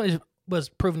 So this one was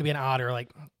proven to be an otter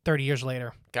like 30 years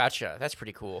later. Gotcha. That's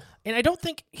pretty cool. And I don't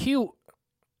think Hugh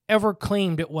ever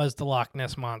claimed it was the Loch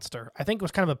Ness Monster. I think it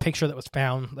was kind of a picture that was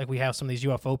found, like we have some of these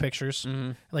UFO pictures,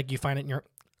 like you find it in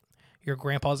your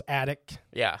grandpa's attic.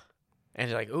 Yeah. And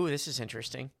you're like, ooh, this is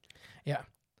interesting. Yeah.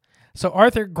 So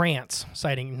Arthur Grant's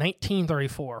sighting,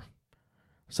 1934.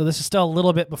 So this is still a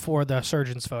little bit before the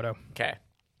surgeon's photo. Okay.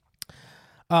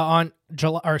 January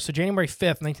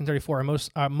 5th, 1934,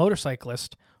 a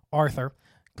motorcyclist, Arthur,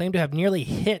 claimed to have nearly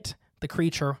hit the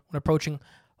creature when approaching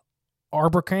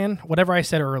Arborcan, whatever I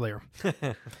said earlier,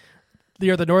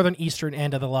 near the northern eastern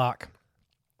end of the loch.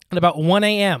 At about 1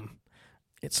 a.m.,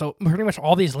 so pretty much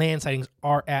all these land sightings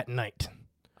are at night.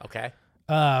 Okay.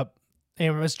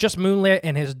 It was just moonlit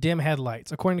and his dim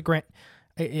headlights. According to Grant,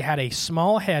 it had a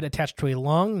small head attached to a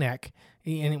long neck,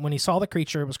 and when he saw the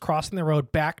creature, it was crossing the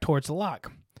road back towards the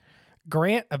loch.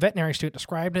 Grant, a veterinary student,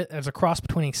 described it as a cross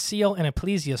between a seal and a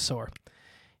plesiosaur.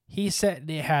 He said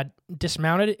it had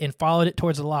dismounted and followed it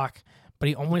towards the loch, but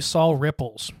he only saw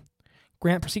ripples.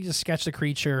 Grant proceeded to sketch the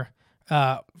creature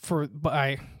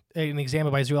by an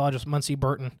examiner by zoologist Muncie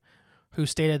Burton, who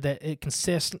stated that it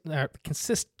consists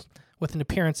with an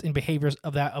appearance and behaviors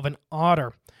of that of an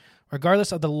otter.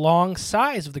 Regardless of the long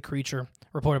size of the creature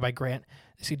reported by Grant,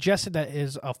 it suggested that it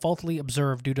is faultily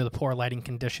observed due to the poor lighting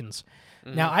conditions.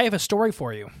 Mm-hmm. Now, I have a story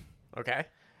for you. Okay.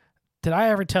 Did I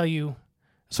ever tell you?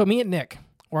 So me and Nick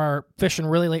were fishing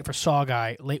really late for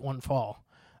Sawguy late one fall.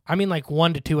 I mean like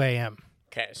 1 to 2 a.m.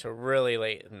 Okay, so really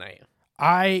late at night.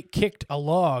 I kicked a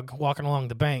log walking along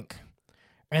the bank,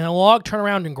 and the log turned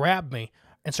around and grabbed me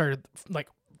and started like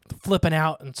flipping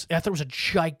out, and I thought it was a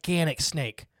gigantic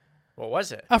snake. What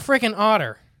was it? A freaking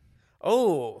otter.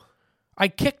 Oh. I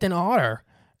kicked an otter,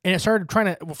 and it started trying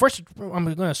to... Well, first, I'm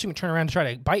going to assume it turned around to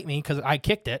try to bite me because I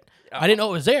kicked it. I didn't know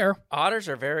it was there. Otters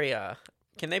are very...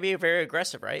 Can they be very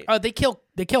aggressive, right? They kill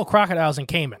crocodiles and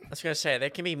caiman. I was going to say, they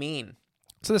can be mean.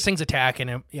 So this thing's attacking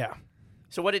him, yeah.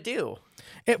 So what'd it do?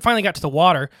 It finally got to the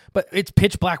water, but it's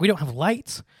pitch black. We don't have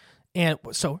lights. And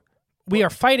so we are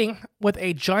fighting with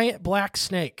a giant black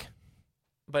snake.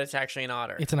 But it's actually an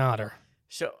otter. It's an otter.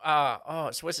 So,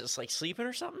 so was it like sleeping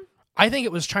or something? I think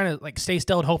it was trying to like stay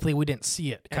still and hopefully we didn't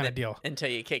see it kind of deal. Until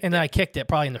you kicked it. And then I kicked it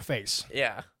probably in the face.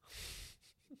 Yeah.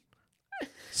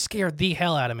 Scared the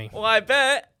hell out of me. Well, I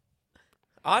bet.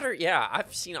 Otter, yeah,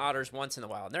 I've seen otters once in a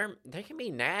while. They can be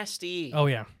nasty. Oh,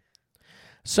 yeah.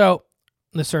 So,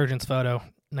 the surgeon's photo,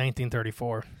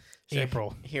 1934,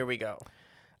 April. Here we go.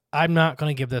 I'm not going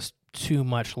to give this too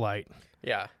much light.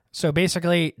 Yeah. So,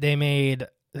 basically, they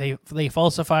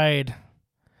falsified,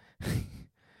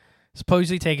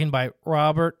 supposedly taken by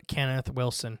Robert Kenneth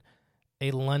Wilson,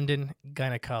 a London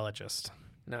gynecologist.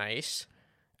 Nice.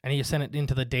 And he sent it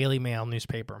into the Daily Mail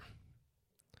newspaper.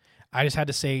 I just had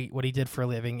to say what he did for a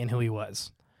living and who he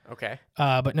was. Okay.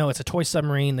 But no, it's a toy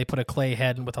submarine. They put a clay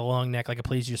head with a long neck like a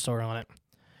plesiosaur on it.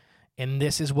 And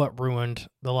this is what ruined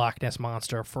the Loch Ness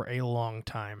Monster for a long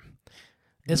time.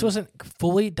 This wasn't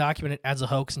fully documented as a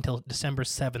hoax until December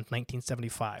 7th,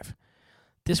 1975.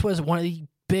 This was one of the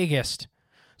biggest.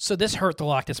 So this hurt the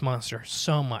Loch Ness Monster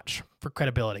so much for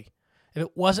credibility. If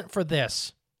it wasn't for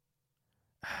this,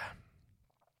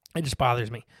 it just bothers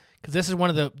me. Because this is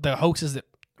one of the hoaxes that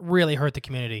really hurt the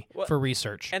community for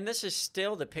research. And this is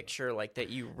still the picture that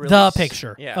you really... The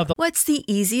picture. Yeah. Of the What's the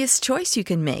easiest choice you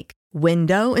can make?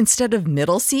 Window instead of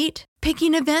middle seat?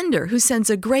 Picking a vendor who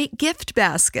sends a great gift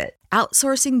basket?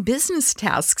 Outsourcing business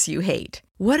tasks you hate?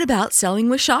 What about selling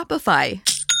with Shopify?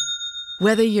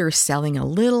 Whether you're selling a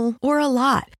little or a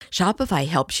lot, Shopify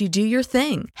helps you do your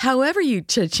thing, however you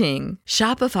cha-ching.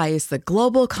 Shopify is the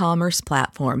global commerce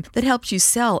platform that helps you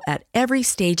sell at every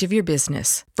stage of your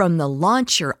business. From the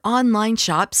launch your online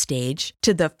shop stage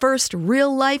to the first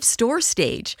real-life store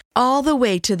stage, all the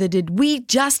way to the did we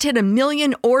just hit 1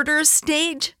 million orders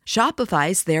stage.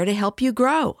 Shopify's there to help you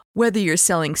grow. Whether you're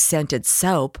selling scented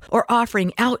soap or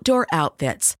offering outdoor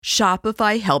outfits,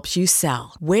 Shopify helps you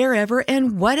sell. Wherever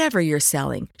and whatever you're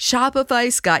selling,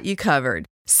 Shopify's got you covered.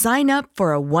 Sign up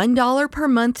for a $1 per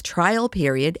month trial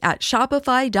period at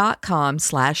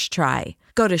shopify.com/try.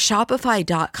 Go to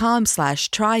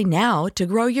shopify.com/try now to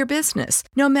grow your business,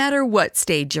 no matter what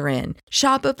stage you're in.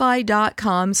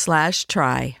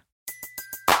 Shopify.com/try.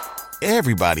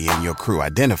 Everybody in your crew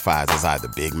identifies as either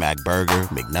Big Mac Burger,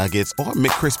 McNuggets, or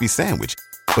McCrispy Sandwich.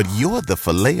 But you're the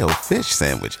Filet-O-Fish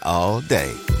Sandwich all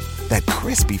day. That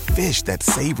crispy fish, that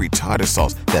savory tartar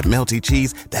sauce, that melty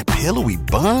cheese, that pillowy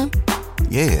bun.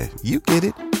 Yeah, you get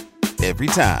it. Every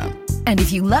time. And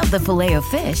if you love the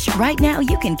Filet-O-Fish, right now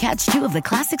you can catch 2 of the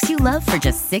classics you love for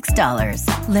just $6.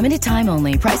 Limited time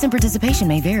only. Price and participation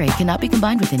may vary. Cannot be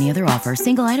combined with any other offer.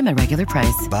 Single item at regular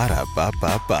price.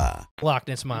 Ba-da-ba-ba-ba. Loch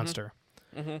Ness Monster.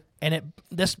 Mm-hmm. And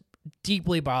this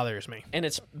deeply bothers me. And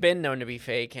it's been known to be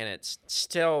fake, and it's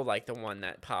still the one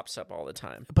that pops up all the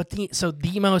time. But the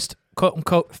most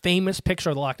quote-unquote famous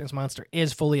picture of the Loch Ness Monster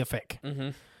is fully a fake. Mm-hmm.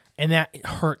 And that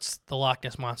hurts the Loch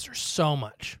Ness Monster so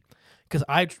much. Because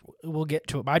we'll get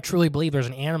to it, but I truly believe there's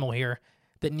an animal here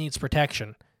that needs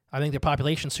protection. I think their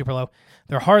population's super low.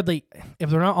 They're hardly, if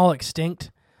they're not all extinct,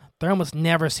 they're almost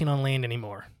never seen on land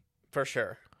anymore. For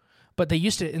sure. But they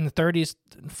used to, in the 30s,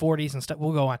 40s and stuff,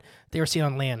 we'll go on, they were seen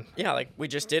on land. Yeah, we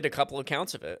just did a couple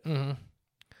accounts of it. Mm-hmm.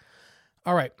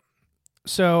 All right.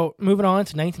 So, moving on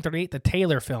to 1938, the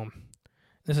Taylor film.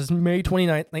 This is May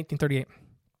 29th, 1938.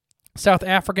 South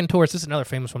African tourist, this is another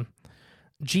famous one.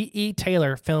 G.E.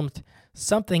 Taylor filmed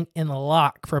Something in the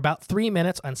Loch for about 3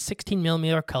 minutes on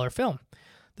 16mm color film.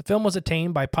 The film was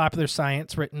obtained by Popular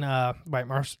Science, written by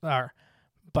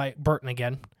Burton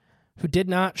again, who did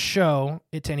not show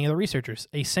it to any other researchers.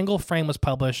 A single frame was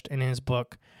published in his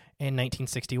book in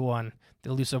 1961,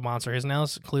 The Elusive Monster. His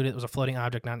analysis concluded it was a floating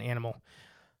object, not an animal.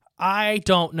 I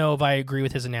don't know if I agree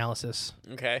with his analysis.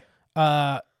 Okay.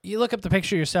 You look up the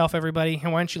picture yourself, everybody. Why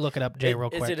don't you look it up, Jay,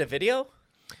 real quick? Is it a video?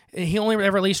 He only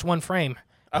ever released one frame.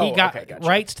 Oh, he got okay, gotcha.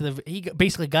 rights to he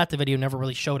basically got the video, never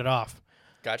really showed it off.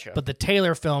 Gotcha. But the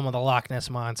Taylor film of the Loch Ness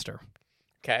Monster.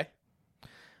 Okay.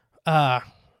 But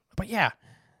yeah,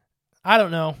 I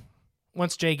don't know.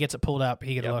 Once Jay gets it pulled up,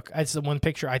 he can look. It's the one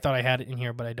picture. I thought I had it in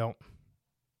here, but I don't.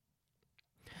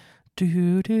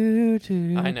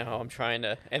 I know. I'm trying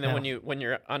to. And then when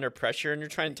you're under pressure and you're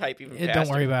trying to type even faster. Don't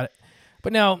worry about it.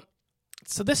 But now,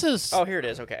 so this is. Oh, here it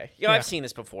is. Okay. Yeah, I've seen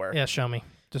this before. Yeah, show me.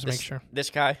 Just make sure. This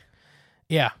guy?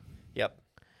 Yeah. Yep.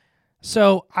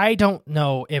 So I don't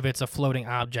know if it's a floating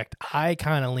object. I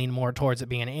kind of lean more towards it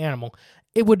being an animal.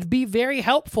 It would be very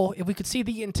helpful if we could see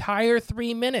the entire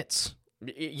 3 minutes.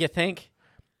 You think?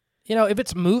 If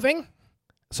it's moving.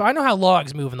 So I know how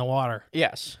logs move in the water.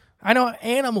 Yes. I know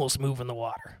animals move in the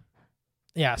water.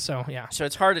 Yeah, so yeah. So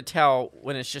it's hard to tell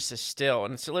when it's just a still,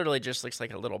 and it literally just looks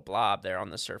like a little blob there on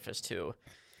the surface too.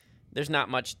 There's not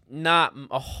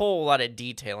a whole lot of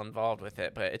detail involved with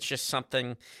it, but it's just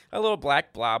a little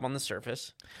black blob on the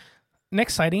surface.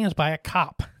 Next sighting is by a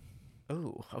cop.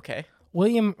 Ooh, okay.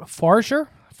 William Farger.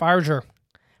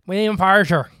 William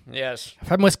Farger. Yes.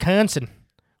 From Wisconsin.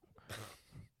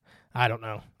 I don't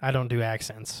know. I don't do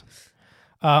accents.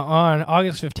 On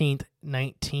August 15th,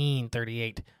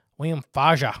 1938, William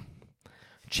Farger,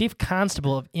 Chief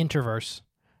Constable of Interverse,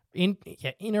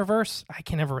 Interverse, I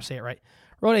can never say it right,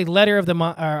 wrote a letter of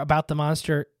about the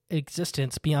monster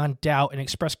existence beyond doubt and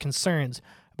expressed concerns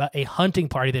about a hunting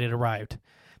party that had arrived.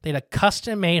 They had a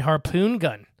custom-made harpoon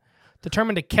gun,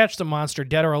 determined to catch the monster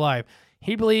dead or alive.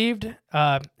 He believed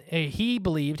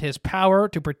his power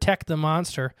to protect the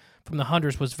monster from the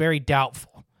hunters was very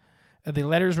doubtful. The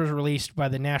letters were released by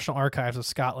the National Archives of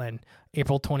Scotland,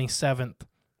 April 27th,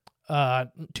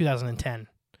 2010.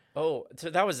 Oh, so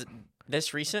that was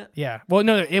this recent? Yeah. Well,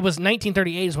 no, it was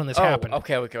 1938 is when this happened.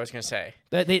 Okay, I was going to say.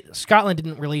 Scotland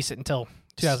didn't release it until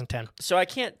 2010. So I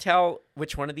can't tell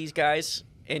which one of these guys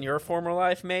in your former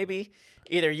life, maybe.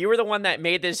 Either you were the one that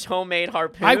made this homemade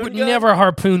harpoon. I would gun, never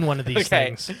harpoon one of these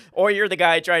things. Or you're the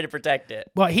guy trying to protect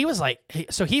it. Well, he was like,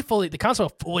 the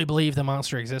constable fully believed the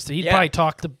monster existed. He'd Yeah. probably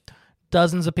talked to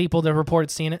dozens of people that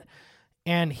reported seeing it,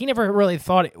 and he never really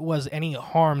thought it was any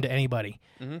harm to anybody.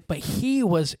 Mm-hmm. But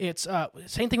it's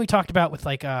same thing we talked about with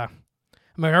like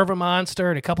Minerva Monster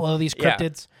and a couple of these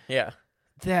cryptids. Yeah.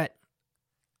 That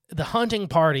the hunting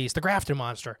parties, the Grafton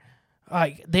Monster,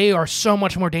 they are so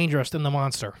much more dangerous than the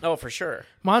monster. Oh, for sure.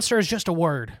 Monster is just a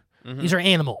word. Mm-hmm. These are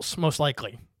animals, most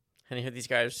likely. And you had these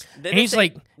guys. And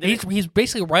he's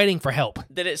basically writing for help.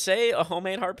 Did it say a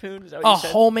homemade harpoon? Is that what A you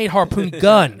said? homemade harpoon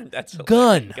gun. That's a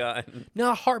gun. Gun.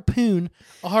 Not a harpoon.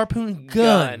 A harpoon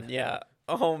gun. Yeah.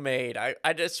 A homemade.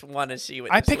 I just want to see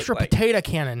what I this picture a looked like. potato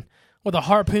cannon with a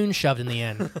harpoon shoved in the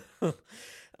end.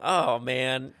 Oh,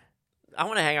 man. I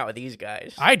want to hang out with these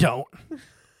guys. I don't.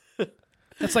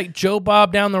 That's like Joe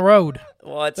Bob down the road.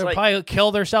 Well, it's They'll like probably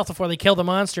kill themselves before they kill the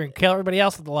monster and kill everybody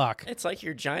else at the lock. it's like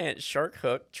your giant shark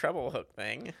hook, treble hook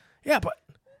thing. Yeah, but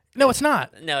no, it's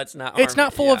not. No, it's not. It's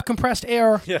not full yeah. of compressed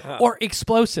air Yeah. or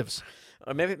explosives.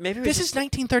 Or maybe This is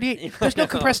 1938. There's no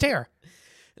compressed air.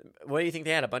 What do you think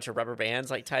they had? A bunch of rubber bands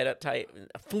like tied up tight,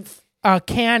 Foof. A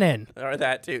cannon. Or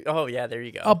that too. Oh yeah, there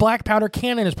you go. A black powder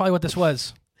cannon is probably what this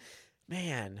was.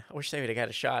 Man, I wish they would have got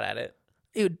a shot at it.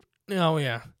 It would. Oh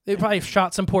yeah, they probably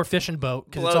shot some poor fishing boat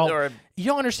because it's Blow- all. or- You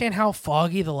don't understand how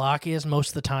foggy the lock is most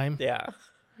of the time. Yeah,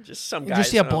 just some You guys.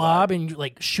 just see a in lock. blob and you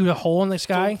like shoot a hole in the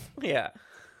sky. Yeah.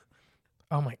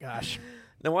 Oh my gosh.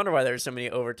 No wonder why there's so many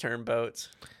overturned boats.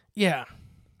 Yeah.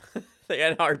 They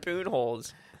had harpoon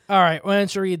holes. All right. Why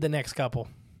don't you read the next couple?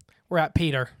 We're at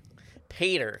Peter.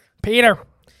 Peter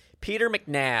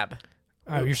McNabb.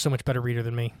 Oh, you're so much better reader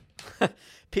than me.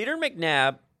 Peter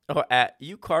McNabb at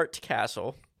Ucart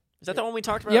Castle. Is that the one we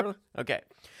talked about? Yep. Earlier? Okay.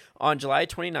 On July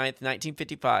 29th,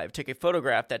 1955, took a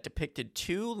photograph that depicted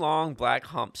two long black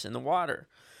humps in the water.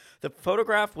 The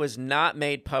photograph was not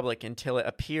made public until it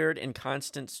appeared in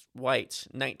Constance White's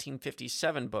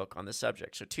 1957 book on the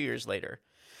subject, so 2 years later.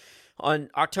 On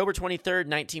October 23rd,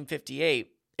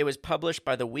 1958, it was published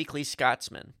by the Weekly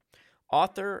Scotsman.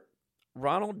 Author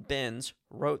Ronald Binns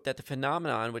wrote that the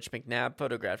phenomenon which McNabb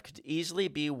photographed could easily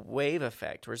be wave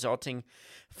effect resulting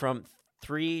from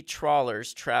three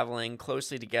trawlers traveling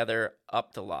closely together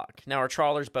up the loch. Now, are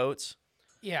trawlers boats?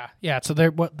 Yeah. So they're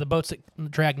the boats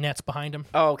that drag nets behind them.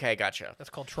 Oh, okay, gotcha.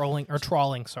 That's called trawling.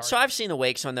 Sorry. So I've seen the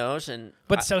wakes on those, and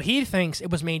But so he thinks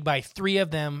it was made by three of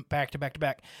them back to back to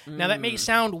back. Now that may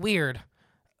sound weird,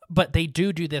 but they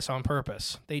do this on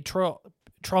purpose.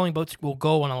 Trawling boats will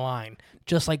go on a line,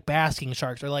 just like basking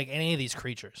sharks or like any of these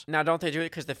creatures. now don't they do it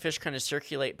because the fish kind of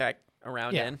circulate back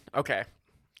around Yeah. in? Okay,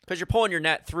 because you're pulling your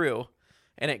net through,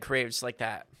 and it creates like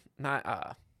that,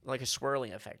 not like a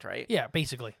swirling effect, right? Yeah,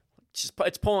 basically.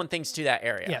 It's pulling things to that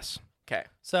area. Yes. Okay.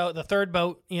 So the third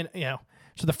boat,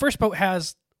 so the first boat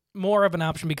has more of an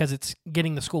option because it's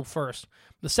getting the school first.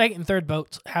 The second and third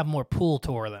boats have more pull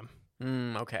toward them.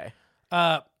 Okay.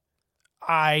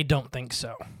 I don't think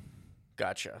so.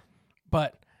 Gotcha.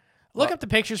 But look up the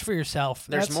pictures for yourself.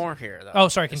 There's That's- more here, though. Oh,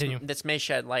 sorry, continue. This may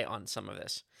shed light on some of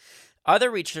this.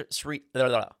 Other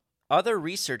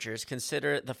researchers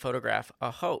consider the photograph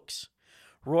a hoax.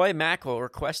 Roy Mackle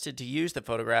requested to use the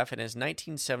photograph in his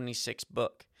 1976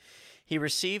 book. He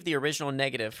received the original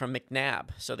negative from McNabb,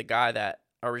 so the guy that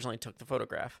originally took the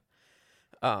photograph,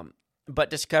 but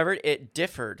discovered it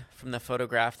differed from the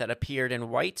photograph that appeared in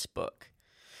White's book.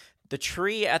 The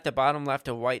tree at the bottom left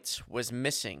of White's was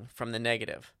missing from the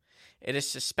negative. It is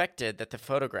suspected that the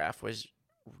photograph was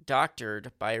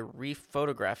doctored by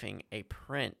rephotographing a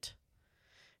print.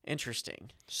 Interesting.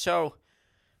 So,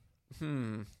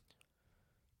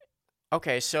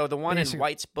 okay, so the one in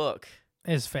White's book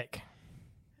is fake.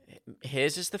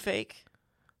 His is the fake?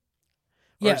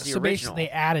 Or Yeah, is the so original? basically they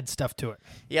added stuff to it.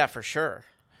 Yeah, for sure.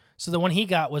 So the one he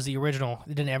got was the original.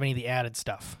 It didn't have any of the added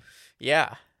stuff.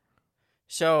 Yeah.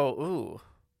 So,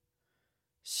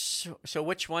 So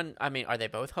which one? I mean, are they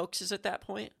both hoaxes at that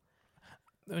point?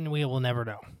 And we will never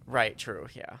know. Right, true.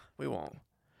 Yeah, we won't.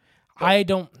 I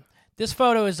don't. This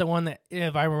photo is the one that,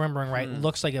 if I'm remembering right,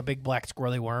 looks like a big black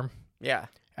squirrely worm. Yeah.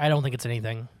 I don't think it's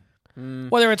anything.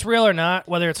 Whether it's real or not,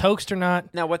 whether it's hoaxed or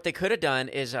not, Now, what they could have done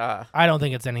is, I don't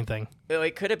think it's anything.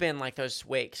 it could have been like those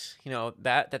wakes,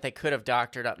 that they could have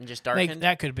doctored up and just darkened.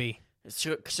 That could be.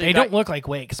 So They you don't got- look like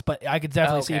wakes, but I could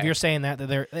definitely see if Okay. you're saying that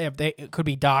they it could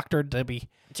be doctored to be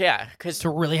Yeah, because to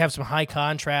really have some high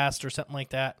contrast or something like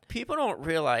that. people don't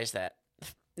realize that.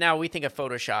 now we think of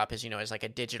Photoshop as, as like a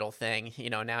digital thing.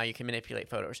 Now you can manipulate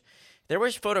photos. There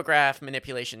was photograph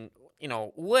manipulation,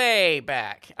 way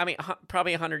back. I mean,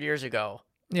 probably 100 years ago.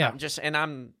 Yeah.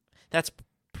 That's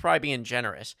probably being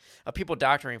generous. Of people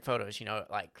doctoring photos,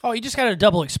 like. Oh, you just got to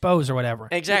double expose or whatever.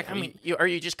 Exactly. I mean,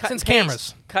 you just cut since and paste,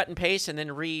 cameras. cut and paste, and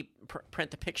then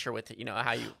print the picture with it.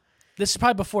 How you. This is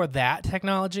probably before that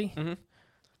technology. Mm-hmm.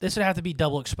 This would have to be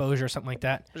double exposure or something like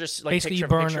that. Just like basically picture you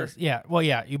burn picture.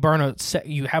 you burn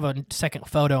you have a second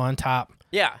photo on top.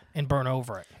 Yeah. And burn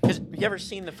over it. Because you ever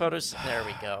seen the photos? There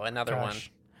we go. Another one.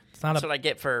 That's what I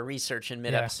get for research in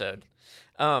mid-episode.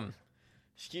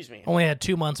 Excuse me. Only had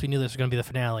 2 months. We knew this was going to be the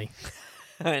finale.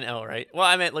 I know, right? Well,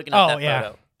 I meant looking at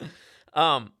that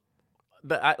photo.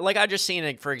 But I just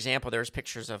seen, for example, there's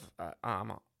pictures of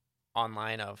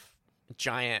online of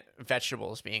giant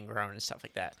vegetables being grown and stuff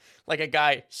like that. Like a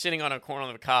guy sitting on a corner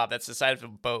of a cob that's the size of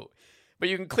a boat. But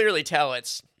you can clearly tell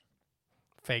it's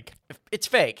fake. It's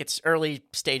fake. It's early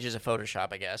stages of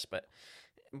Photoshop, I guess. But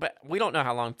we don't know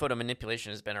how long photo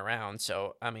manipulation has been around.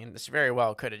 So, I mean, this very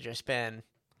well could have just been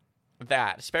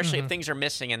that, especially if things are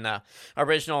missing in the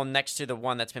original next to the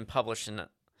one that's been published in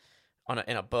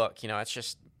a book. It's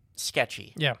just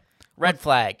sketchy. Yeah. Red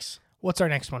flags. What's our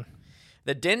next one?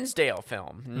 The Dinsdale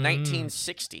film,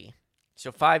 1960.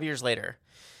 So 5 years later,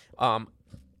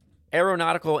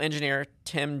 aeronautical engineer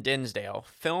Tim Dinsdale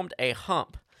filmed a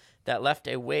hump that left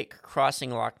a wake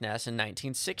crossing Loch Ness in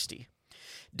 1960.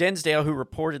 Dinsdale, who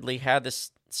reportedly had the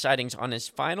sightings on his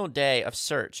final day of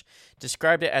search,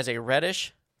 described it as a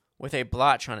reddish with a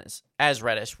blotch on its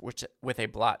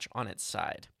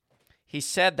side. He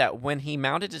said that when he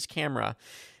mounted his camera,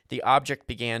 the object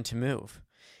began to move.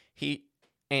 He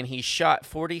shot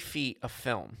 40 feet of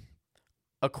film.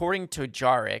 According to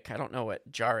Jarek, I don't know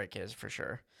what Jarek is for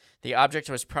sure, the object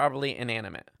was probably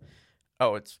inanimate.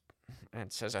 Oh, it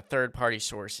says a third-party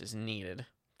source is needed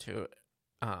to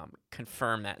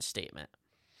confirm that statement.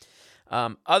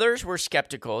 Others were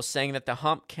skeptical, saying that the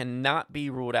hump cannot be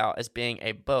ruled out as being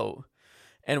a boat,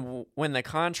 and when the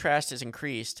contrast is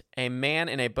increased, a man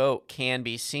in a boat can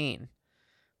be seen.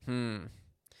 In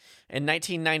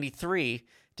 1993,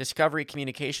 Discovery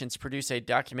Communications produced a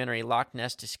documentary, Loch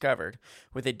Ness Discovered,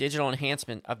 with a digital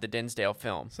enhancement of the Dinsdale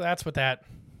film. So that's what that...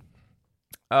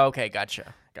 Okay,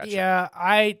 gotcha. Yeah,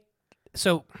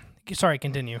 sorry,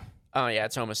 continue. Oh, yeah,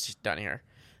 it's almost done here.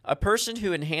 A person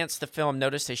who enhanced the film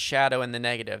noticed a shadow in the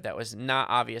negative that was not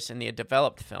obvious in the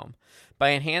developed film.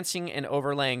 By enhancing and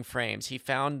overlaying frames, he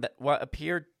found that what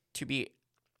appeared to be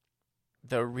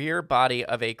the rear body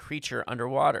of a creature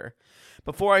underwater.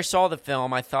 Before I saw the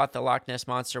film, I thought the Loch Ness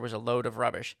Monster was a load of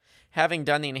rubbish. Having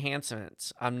done the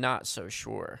enhancements, I'm not so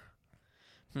sure.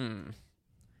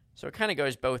 So it kind of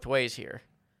goes both ways here.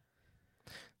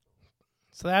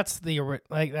 So that's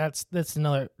that's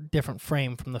another different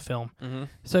frame from the film. Mm-hmm.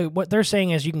 So what they're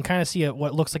saying is you can kind of see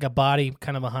what looks like a body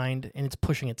kind of behind, and it's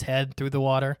pushing its head through the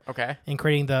water. Okay. And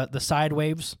creating the side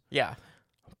waves. Yeah.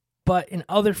 But in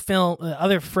other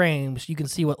frames, you can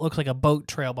see what looks like a boat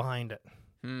trail behind it.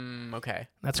 Okay.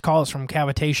 That's caused from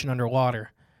cavitation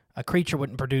underwater. A creature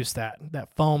wouldn't produce that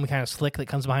foam kind of slick that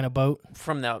comes behind a boat.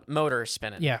 From the motor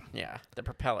spinning. Yeah. Yeah, the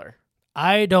propeller.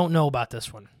 I don't know about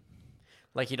this one.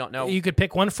 Like you don't know? You could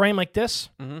pick one frame like this.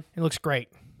 Mm-hmm. It looks great.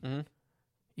 Mm-hmm.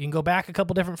 You can go back a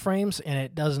couple different frames, and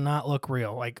it does not look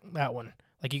real like that one.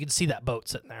 Like you can see that boat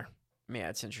sitting there. Yeah,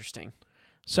 it's interesting.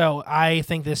 So I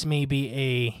think this may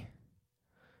be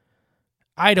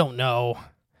I don't know.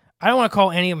 I don't want to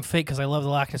call any of them fake because I love the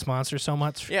Loch Ness Monster so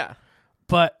much. Yeah.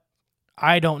 But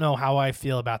I don't know how I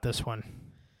feel about this one.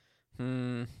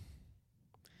 Yeah,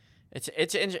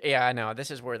 I know.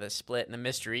 This is where the split and the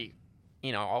mystery,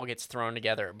 all gets thrown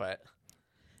together, but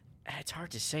it's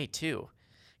hard to say too.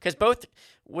 Because both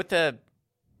with the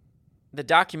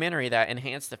documentary that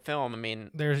enhanced the film, I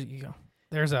mean, it's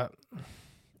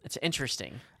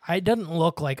interesting. It doesn't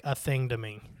look like a thing to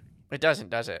me. It doesn't,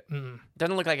 does it? Mm-mm.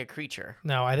 Doesn't look like a creature.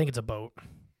 No, I think it's a boat.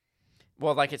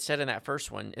 Well, like it said in that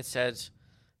first one, it says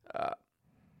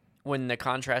when the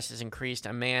contrast is increased,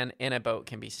 a man in a boat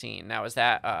can be seen. Now, is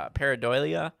that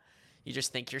pareidolia? You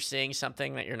just think you're seeing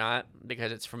something that you're not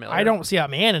because it's familiar? I don't see a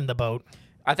man in the boat.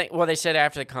 I think. Well, they said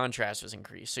after the contrast was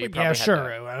increased, so you probably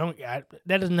sure. I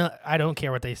don't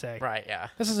care what they say. Right. Yeah.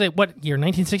 This is what year?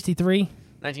 1963.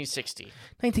 1960.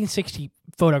 1960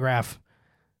 photograph.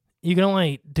 You can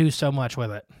only do so much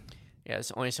with it. Yeah,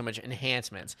 there's only so much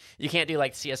enhancements. You can't do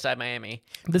like CSI Miami.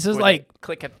 This is like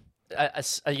click a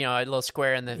little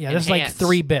square in the this is like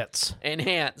 3 bits.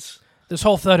 Enhance. This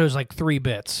whole photo is like 3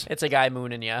 bits. It's a guy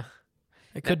mooning you.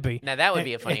 It could be. Now that would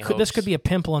be a funny hoax. This could be a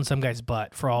pimple on some guy's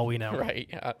butt for all we know. Right.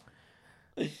 Yeah.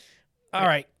 All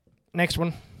right. Next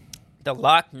one. The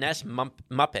Loch Ness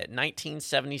Muppet,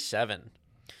 1977.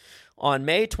 On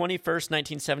May 21st,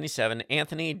 1977,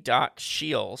 Anthony Doc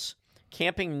Shields,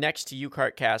 camping next to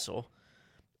Urquhart Castle,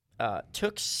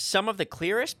 took some of the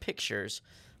clearest pictures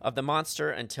of the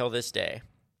monster until this day.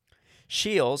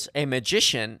 Shields, a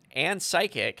magician and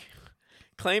psychic,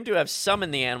 claimed to have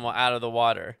summoned the animal out of the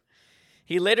water.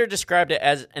 He later described it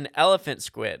as an elephant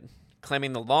squid,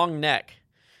 claiming the long neck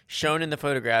shown in the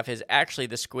photograph is actually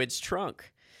the squid's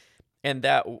trunk, and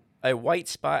that a white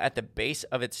spot at the base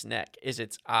of its neck is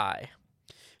its eye.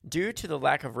 Due to the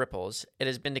lack of ripples, it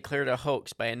has been declared a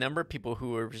hoax by a number of people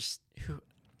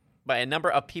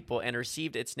and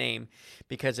received its name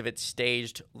because of its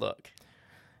staged look.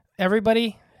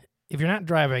 Everybody, if you're not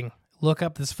driving, look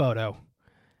up this photo.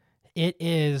 It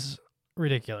is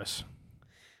ridiculous.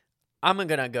 I'm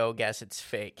going to go guess it's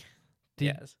fake.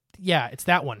 Yes. Yeah, it's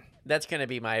that one. That's going to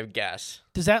be my guess.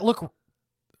 Does that look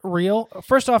real?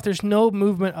 First off, there's no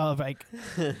movement of right.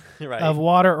 of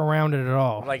water around it at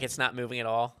all. Like it's not moving at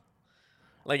all?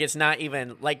 Like it's not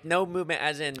even, like no movement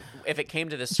as in if it came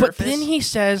to the surface? But then he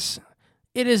says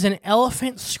it is an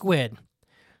elephant squid.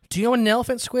 Do you know what an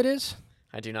elephant squid is?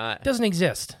 I do not. It doesn't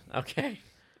exist. Okay.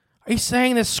 He's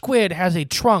saying this squid has a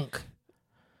trunk.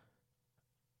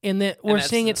 And that we're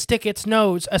seeing it stick its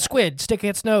nose, a squid stick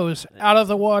its nose out of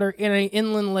the water in an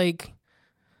inland lake.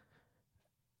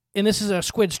 And this is a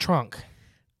squid's trunk.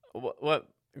 What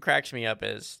cracks me up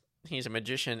is he's a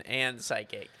magician and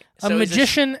psychic. A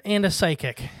magician and a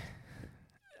psychic.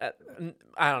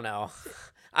 I don't know.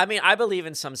 I mean, I believe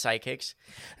in some psychics.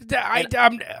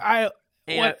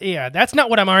 Yeah, that's not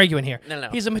what I'm arguing here. No.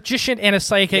 He's a magician and a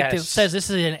psychic that says this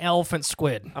is an elephant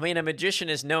squid. I mean, a magician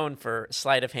is known for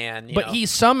sleight of hand. But he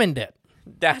summoned it.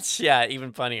 That's,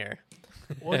 even funnier.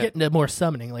 We'll get into more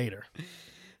summoning later.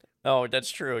 Oh, that's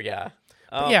true, yeah.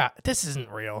 Yeah, this isn't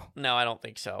real. No, I don't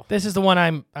think so. This is the one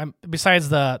I'm besides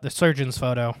the surgeon's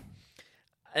photo.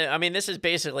 I mean, this is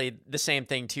basically the same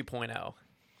thing 2.0.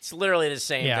 It's literally the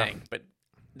same thing, but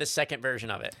the second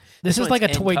version of it. This is like a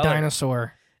toy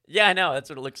dinosaur. Yeah, I know. That's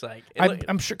what it looks like.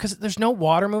 I'm sure, because there's no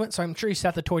water movement, so I'm sure he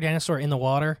set the toy dinosaur in the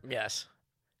water. Yes.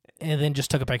 And then just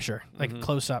took a picture, like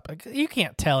close up. Like, you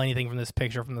can't tell anything from this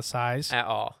picture from the size. At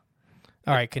all.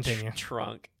 All right, continue.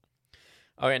 Trunk.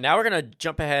 Okay, now we're going to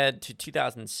jump ahead to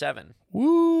 2007.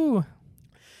 Woo!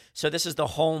 So this is the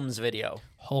Holmes video.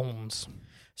 Holmes.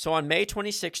 So on May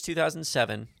 26,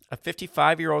 2007, a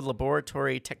 55-year-old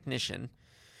laboratory technician,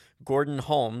 Gordon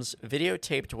Holmes,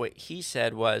 videotaped what he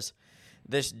said was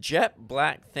this jet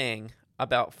black thing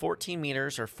about 14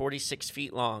 meters or 46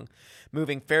 feet long,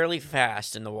 moving fairly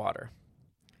fast in the water.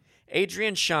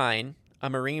 Adrian Shine, a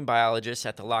marine biologist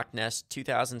at the Loch Ness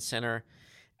 2000 Center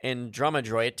in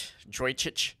Dromadroit,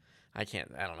 I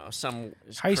don't know.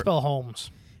 How you spell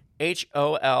Holmes? Holmes.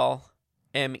 All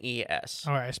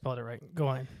right, I spelled it right. Go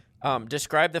on.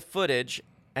 Described the footage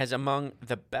as among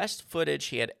the best footage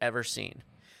he had ever seen.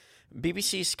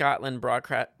 BBC Scotland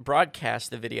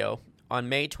broadcast the video on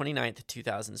May 29th,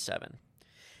 2007.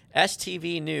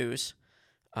 STV News,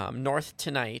 North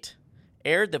Tonight,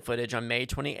 aired the footage on May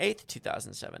 28th,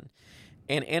 2007,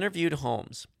 and interviewed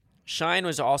Holmes. Shine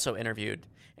was also interviewed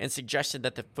and suggested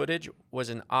that the footage was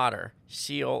an otter,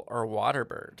 seal, or water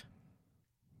bird.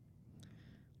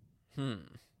 So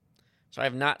I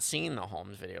have not seen the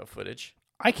Holmes video footage.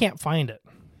 I can't find it.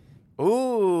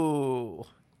 Ooh.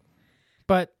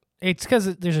 But it's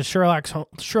because there's a Sherlock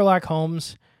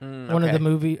Holmes. One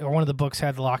of the books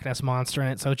had the Loch Ness Monster in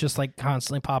it, so it's just like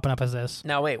constantly popping up as this.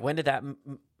 Now wait, when did that?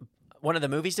 One of the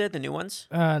movies did the new ones?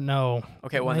 No.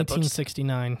 Okay, one of the books.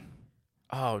 1969.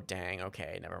 Oh dang.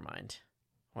 Okay, never mind.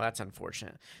 Well, that's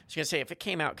unfortunate. I was gonna say if it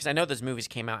came out because I know those movies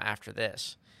came out after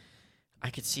this, I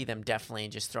could see them definitely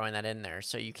just throwing that in there,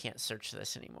 so you can't search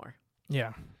this anymore.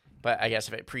 Yeah. But I guess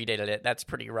if it predated it, that's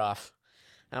pretty rough.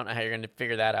 I don't know how you're going to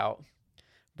figure that out.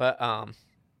 But,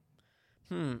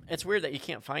 it's weird that you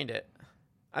can't find it.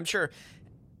 I'm sure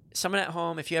someone at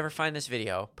home, if you ever find this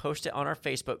video, post it on our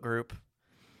Facebook group,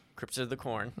 Crypts of the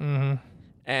Corn. Mm-hmm.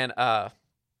 And,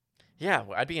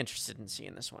 I'd be interested in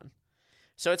seeing this one.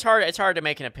 So it's hard to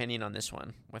make an opinion on this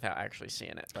one without actually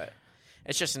seeing it, but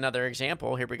it's just another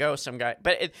example. Here we go. Some guy.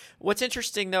 But what's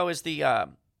interesting, though, is they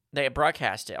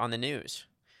broadcast it on the news.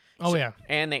 Oh, yeah.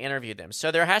 And they interviewed them.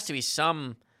 So there has to be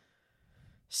something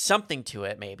to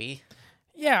it, maybe.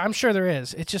 Yeah, I'm sure there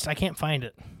is. It's just I can't find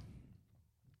it.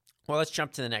 Well, let's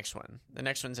jump to the next one. The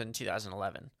next one's in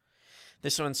 2011.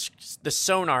 This one's the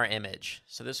sonar image.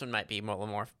 So this one might be a little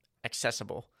more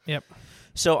accessible. Yep.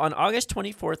 So on August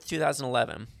 24th,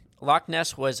 2011, Loch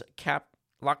Ness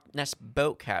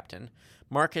boat captain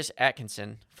Marcus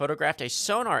Atkinson, photographed a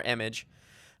sonar image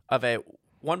of a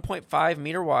 1.5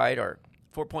 meter wide or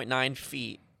 4.9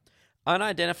 feet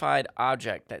unidentified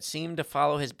object that seemed to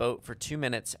follow his boat for 2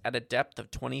 minutes at a depth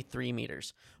of 23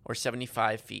 meters or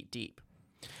 75 feet deep.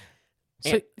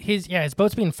 So his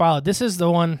boat's being followed. This is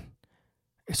the one.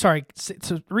 Sorry,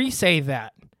 so re-say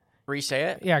that. Re-say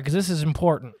it? Yeah, because this is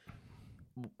important.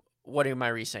 What am I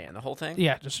re-saying? The whole thing?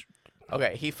 Yeah, just...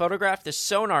 Okay, he photographed the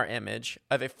sonar image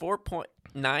of a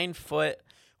 4.9 foot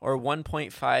or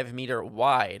 1.5 meter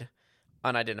wide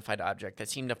unidentified object that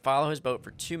seemed to follow his boat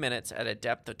for 2 minutes at a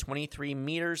depth of 23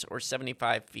 meters or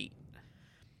 75 feet,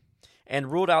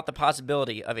 and ruled out the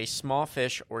possibility of a small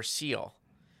fish or seal.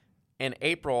 In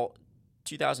April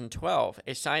 2012,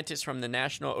 a scientist from the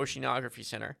National Oceanography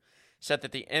Center said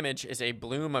that the image is a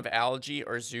bloom of algae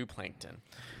or zooplankton.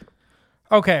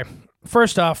 Okay,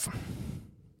 first off,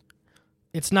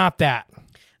 it's not that.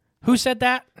 Who said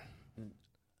that?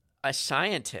 A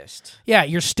scientist. Yeah,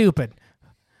 you're stupid.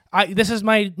 This is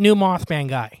my new Mothman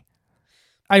guy.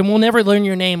 I will never learn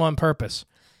your name on purpose.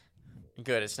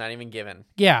 Good, it's not even given.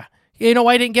 Yeah. You know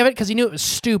why I didn't give it? Because he knew it was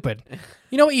stupid.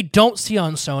 You know what you don't see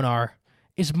on sonar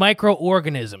is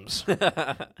microorganisms.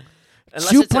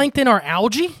 Zooplankton or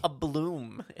algae? A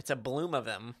bloom. It's a bloom of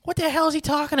them. What the hell is he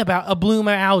talking about? A bloom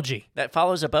of algae. That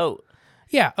follows a boat.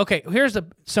 Yeah, okay. Here's the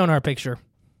sonar picture.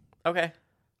 Okay.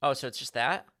 Oh, so it's just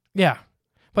that? Yeah.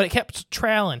 But it kept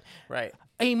trailing. Right.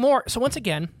 So once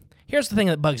again, here's the thing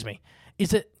that bugs me, is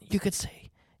that you could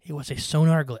say it was a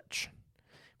sonar glitch.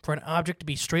 For an object to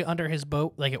be straight under his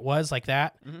boat like it was, like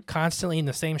that, constantly in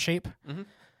the same shape,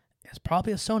 it's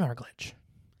probably a sonar glitch.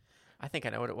 I think I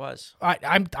know what it was.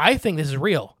 I think this is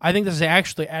real. I think this is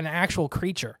actually an actual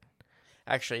creature.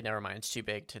 Actually, never mind. It's too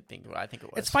big to think what I think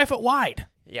it was. It's 5 foot wide.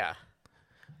 Yeah.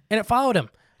 And it followed him.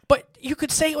 But you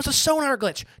could say it was a sonar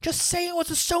glitch. Just say it was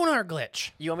a sonar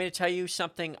glitch. You want me to tell you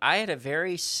something? I had a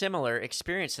very similar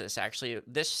experience to this, actually,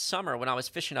 this summer when I was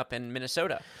fishing up in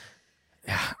Minnesota.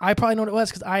 I probably know what it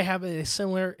was because I have a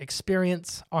similar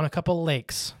experience on a couple of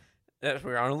lakes. We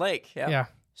were on a lake, Yeah.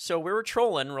 So we were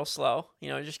trolling real slow.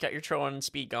 Just got your trolling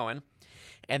speed going.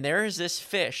 And there is this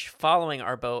fish following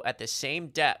our boat at the same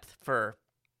depth for,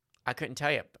 I couldn't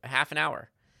tell you, half an hour.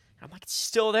 I'm like, it's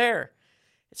still there.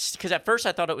 It's because at first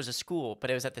I thought it was a school, but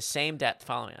it was at the same depth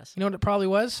following us. You know what it probably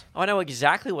was? Oh, I know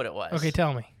exactly what it was. Okay,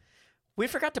 tell me. We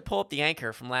forgot to pull up the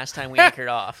anchor from last time we anchored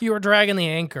off. You were dragging the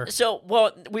anchor. So,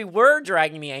 we were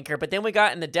dragging the anchor, but then we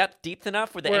got in the depth deep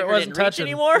enough where the anchor didn't reach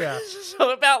anymore. Yeah.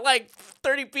 So about like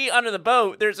 30 feet under the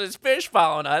boat, there's this fish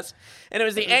following us, and it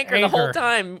was the anchor the whole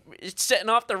time setting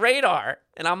off the radar.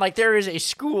 And I'm like, there is a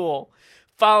school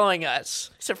following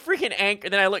us. It's a freaking anchor.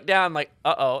 Then I look down, I'm like,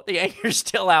 uh-oh, the anchor's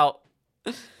still out.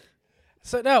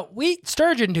 So, no,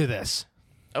 sturgeon do this.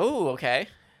 Oh, okay.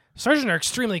 Sturgeon are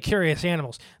extremely curious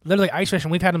animals. Literally, ice fishing,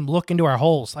 we've had them look into our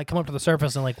holes, like come up to the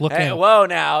surface and like look in. Whoa,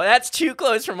 now that's too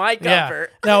close for my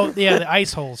comfort. Yeah. No, the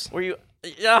ice holes. Were you?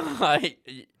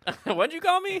 What'd you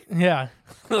call me? Yeah,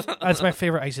 that's my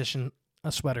favorite ice fishing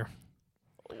sweater.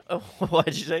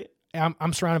 What'd you say?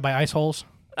 I'm surrounded by ice holes.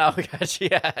 Oh, gotcha.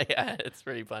 Yeah, it's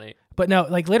pretty funny. But no,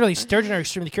 like literally, sturgeon are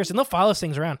extremely curious, and they'll follow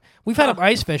things around. We've had them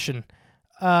ice fishing.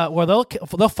 Where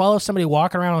they'll follow somebody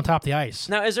walking around on top of the ice.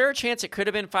 Now, is there a chance it could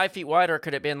have been 5 feet wide, or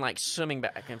could it have been like swimming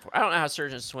back and forth? I don't know how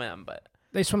sturgeons swim, but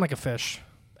they swim like a fish.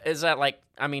 Is that like?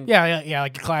 I mean, yeah,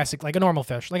 like a classic, like a normal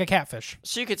fish, like a catfish.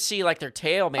 So you could see like their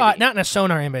tail, maybe. Not in a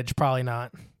sonar image, probably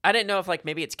not. I didn't know if like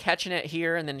maybe it's catching it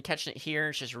here and then catching it here.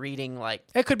 It's just reading like.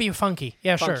 It could be funky.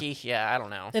 Yeah, funky. Sure. Yeah, I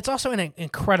don't know. It's also an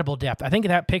incredible depth. I think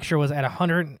that picture was at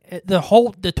 100.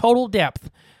 The total depth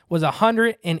was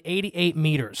 188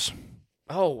 meters.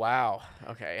 Oh, wow.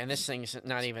 Okay, and this thing's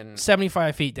not even...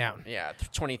 75 feet down. Yeah,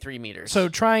 23 meters. So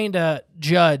trying to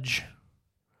judge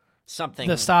something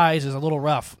the size is a little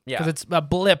rough. Yeah. Because it's a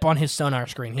blip on his sonar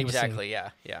screen. Exactly, yeah.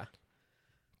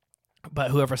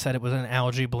 But whoever said it was an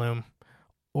algae bloom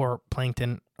or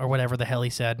plankton or whatever the hell he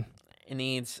said. It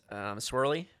needs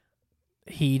swirly.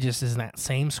 He just is in that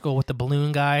same school with the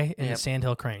balloon guy and the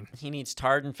sandhill crane. He needs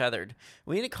tarred and feathered.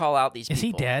 We need to call out these people. Is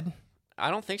he dead?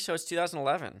 I don't think so. It's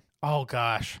 2011. Oh,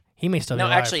 gosh. He may still be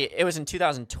alive. No, actually, it was in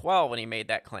 2012 when he made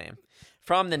that claim.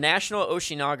 From the National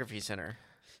Oceanography Center.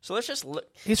 So let's just look.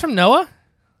 He's from NOAA?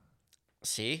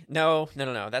 See? No.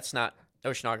 That's not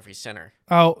Oceanography Center.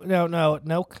 Oh, no.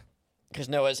 Because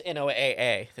NOAA's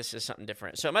NOAA. This is something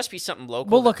different. So it must be something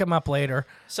local. We'll look them up later.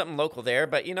 Something local there.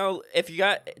 But, if you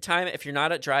got time, if you're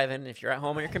not at driving, if you're at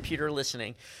home on your computer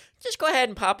listening, just go ahead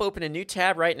and pop open a new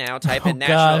tab right now. Type in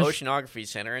National Oceanography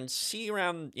Center and see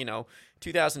around,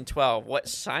 2012 what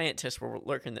scientists were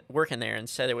working there and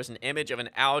said it was an image of an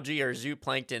algae or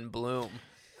zooplankton bloom.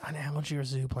 An algae or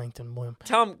zooplankton bloom.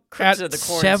 Tell them Crypts of the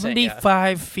Corn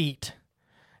 75 feet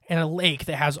in a lake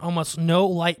that has almost no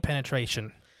light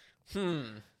penetration.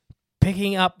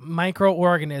 Picking up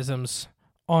microorganisms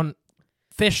on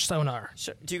fish sonar.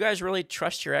 So, do you guys really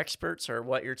trust your experts or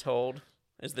what you're told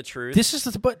is the truth?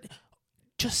 But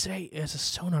just say it's a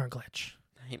sonar glitch.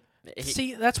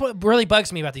 See, that's what really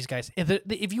bugs me about these guys.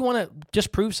 If you want to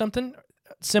just prove something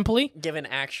simply, give an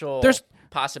actual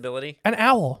possibility. An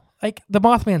owl, like the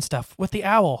Mothman stuff with the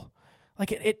owl,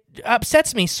 like it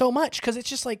upsets me so much because it's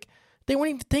just like. They weren't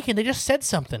even thinking. They just said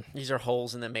something. These are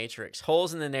holes in the matrix,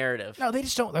 holes in the narrative. No, they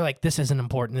just don't. They're like, this isn't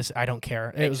important. I don't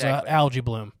care. It was an algae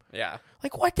bloom. Yeah.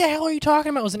 Like, what the hell are you talking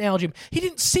about? It was an algae bloom. He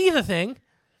didn't see the thing.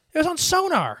 It was on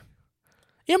sonar.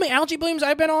 You know how many algae blooms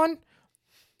I've been on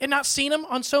and not seen them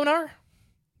on sonar?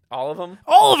 All of them?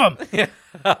 All of them.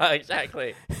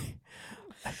 Exactly.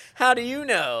 How do you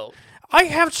know? I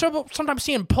have trouble sometimes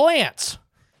seeing plants.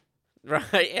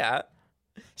 Right, yeah.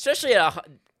 Especially at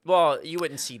well, you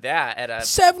wouldn't see that at a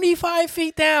 75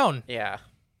 feet down. Yeah.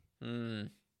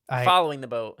 I following the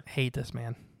boat. Hate this,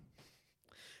 man.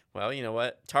 Well, you know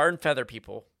what? Tar and feather,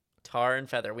 people. Tar and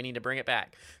feather. We need to bring it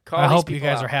back. I hope you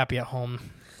guys are happy at home.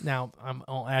 Now I'm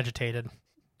all agitated.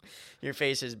 Your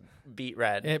face is beet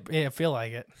red. I feel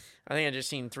like it. I think I just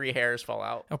seen 3 hairs fall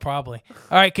out. Oh, probably.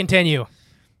 All right, continue.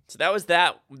 So that was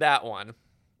that one.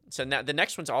 So now the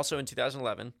next one's also in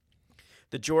 2011.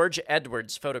 The George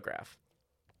Edwards photograph.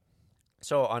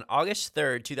 So on August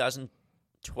 3rd,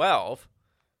 2012,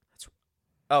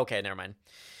 okay, never mind.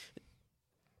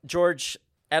 George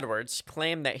Edwards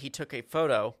claimed that he took a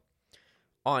photo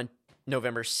on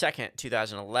November 2nd,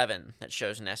 2011 that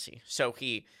shows Nessie. So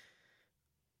he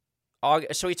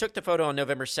took the photo on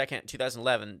November 2nd,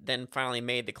 2011, then finally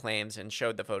made the claims and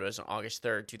showed the photos on August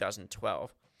 3rd,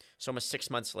 2012. So almost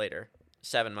 6 months later,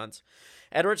 7 months.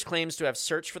 Edwards claims to have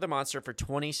searched for the monster for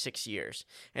 26 years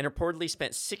and reportedly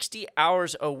spent 60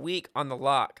 hours a week on the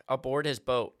loch aboard his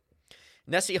boat.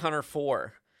 Nessie Hunter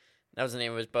 4, that was the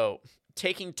name of his boat,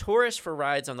 taking tourists for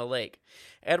rides on the lake.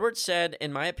 Edwards said,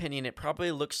 in my opinion, it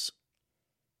probably looks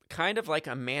kind of like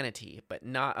a manatee, but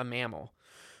not a mammal.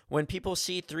 When people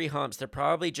see 3 humps, they're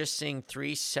probably just seeing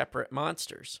 3 separate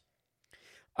monsters.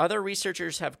 Other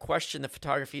researchers have questioned the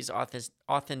photography's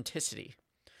authenticity.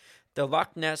 The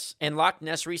Loch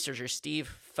Ness researcher Steve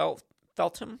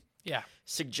Feltham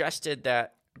suggested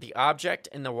that the object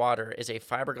in the water is a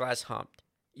fiberglass hump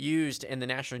used in the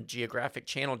National Geographic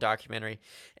Channel documentary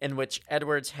in which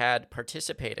Edwards had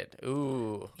participated.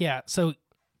 Ooh. Yeah, so,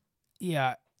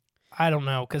 I don't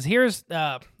know, because here's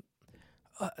the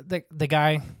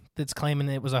guy that's claiming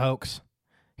it was a hoax.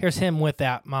 Here's him with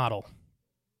that model.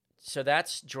 So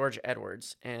that's George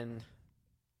Edwards, and...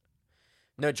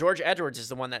 No, George Edwards is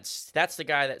the one that's the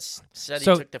guy that said he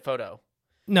took the photo.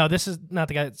 No, this is not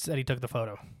the guy that said he took the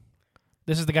photo.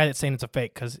 This is the guy that's saying it's a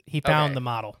fake because he found the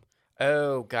model.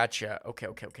 Oh, gotcha. Okay.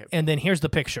 And then here's the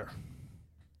picture.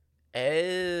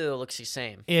 Oh, looks the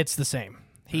same. It's the same.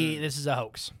 This is a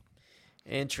hoax.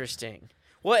 Interesting.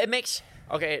 Well, it makes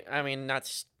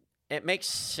it makes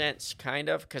sense kind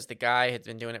of because the guy has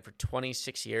been doing it for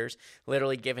 26 years,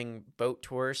 literally giving boat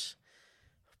tours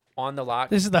on the loch.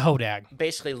 This is the hodag.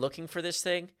 Basically looking for this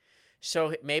thing.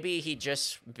 So maybe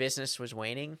business was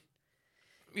waning.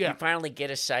 Yeah. You finally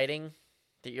get a sighting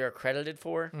that you're accredited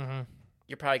for. Mm-hmm.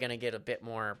 You're probably going to get a bit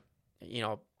more,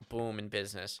 boom in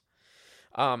business.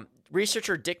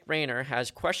 Researcher Dick Rayner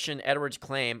has questioned Edwards'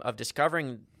 claim of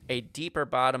discovering a deeper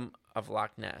bottom of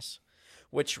Loch Ness,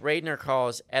 which Rayner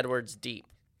calls Edwards Deep.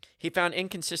 He found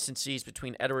inconsistencies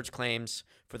between Edwards' claims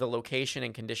for the location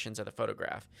and conditions of the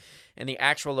photograph and the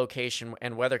actual location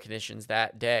and weather conditions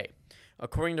that day.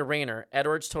 According to Rayner,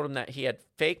 Edwards told him that he had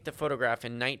faked the photograph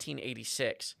in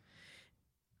 1986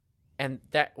 and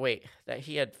that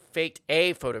he had faked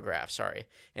a photograph,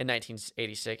 in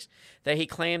 1986 that he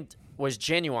claimed was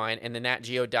genuine in the Nat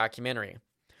Geo documentary.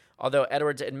 Although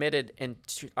Edwards admitted in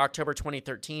October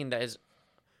 2013 that his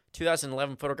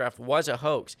 2011 photograph was a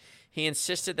hoax, he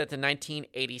insisted that the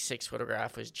 1986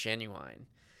 photograph was genuine.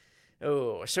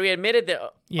 Oh, so he admitted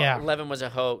that 11 was a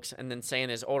hoax and then saying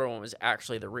his older one was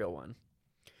actually the real one.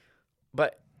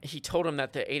 But he told him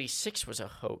that the 86 was a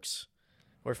hoax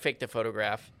or faked the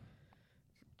photograph.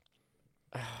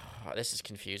 Oh, this is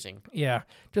confusing. Yeah,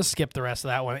 just skip the rest of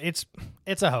that one. It's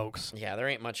a hoax. Yeah, there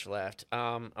ain't much left.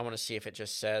 I want to see if it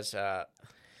just says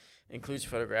includes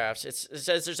photographs. It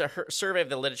says there's a survey of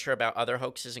the literature about other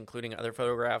hoaxes, including other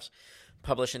photographs,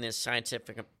 published in the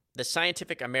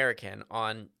Scientific American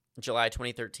on July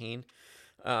 2013.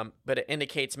 But it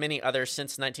indicates many others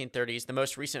since the 1930s. The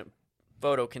most recent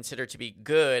photo considered to be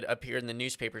good appeared in the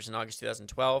newspapers in August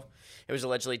 2012. It was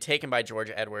allegedly taken by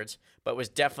George Edwards, but was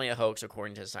definitely a hoax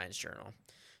according to the Science Journal.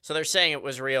 So they're saying it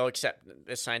was real, except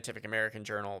the Scientific American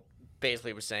Journal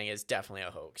basically was saying it's definitely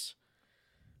a hoax,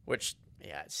 which,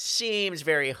 yeah, it seems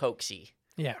very hoaxy.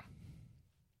 Yeah.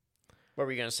 What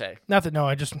were you going to say? Nothing. No,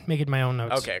 I just making my own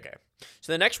notes. Okay.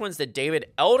 So the next one's the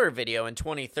David Elder video in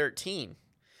 2013.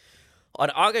 On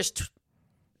August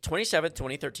 27th,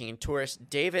 2013, tourist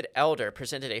David Elder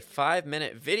presented a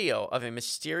 5-minute video of a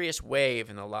mysterious wave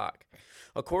in the loch.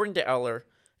 According to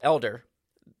Elder,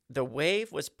 the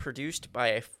wave was produced by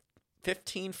a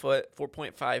 15-foot,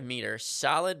 4.5-meter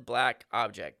solid black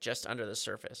object just under the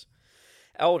surface.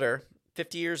 Elder,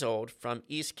 50 years old, from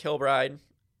East Kilbride,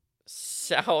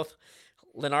 South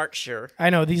Lanarkshire.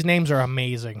 I know, these names are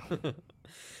amazing.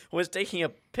 Was taking a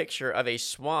picture of a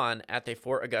swan at the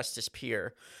Fort Augustus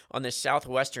Pier on the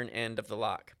southwestern end of the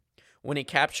loch when he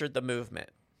captured the movement.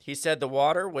 He said the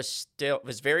water was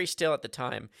very still at the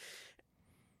time,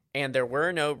 and there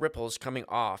were no ripples coming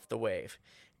off the wave,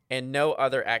 and no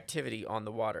other activity on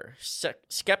the water.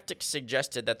 Skeptics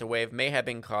suggested that the wave may have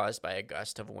been caused by a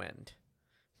gust of wind.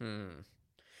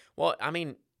 Well, I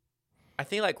mean, I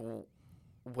think like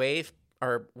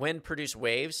wind-produced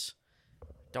waves.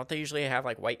 Don't they usually have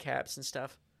like white caps and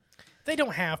stuff? They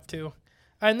don't have to.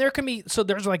 And there can be, so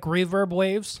there's like reverb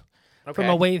waves from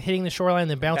a wave hitting the shoreline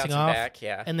and then bouncing off. Back,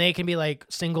 yeah. And they can be like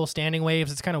single standing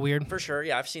waves. It's kind of weird. For sure,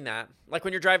 yeah, I've seen that. Like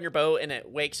when you're driving your boat and it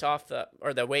wakes off the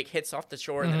wake hits off the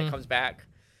shore and then it comes back.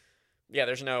 Yeah,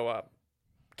 there's no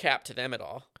cap to them at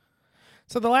all.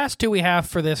 So the last two we have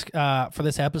for this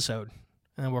episode,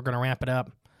 and we're going to wrap it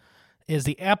up, is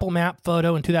the Apple Map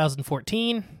photo in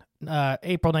 2014.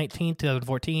 April 19,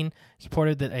 2014,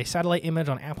 reported that a satellite image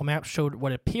on Apple Maps showed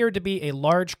what appeared to be a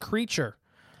large creature,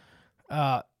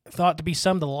 thought to be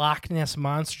some of the Loch Ness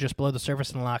monster just below the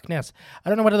surface in Loch Ness. I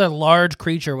don't know what other large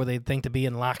creature would they think to be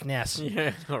in Loch Ness.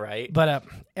 Yeah, all right. But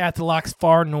at the loch's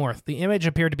far north, the image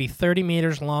appeared to be 30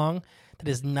 meters long. That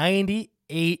is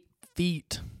 98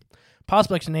 feet.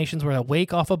 Possible explanations were a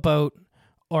wake off a boat,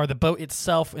 or the boat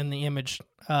itself in the image,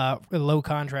 low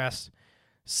contrast.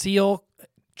 Seal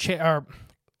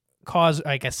caused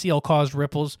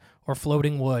ripples or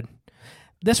floating wood.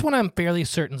 This one I'm fairly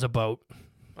certain is a boat.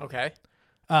 Okay.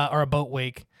 Or a boat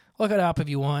wake. Look it up if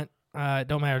you want. It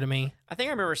don't matter to me. I think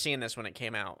I remember seeing this when it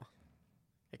came out.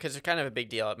 Because it's kind of a big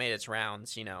deal. It made its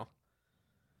rounds, you know.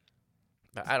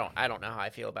 But I don't know how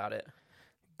I feel about it.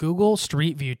 Google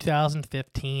Street View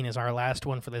 2015 is our last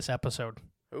one for this episode.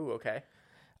 Ooh, okay.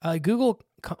 Google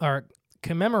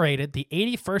commemorated the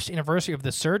 81st anniversary of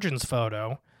the surgeon's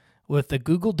photo with the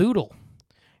Google Doodle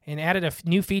and added a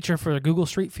new feature for Google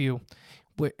Street View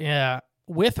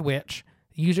with which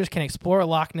users can explore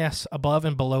Loch Ness above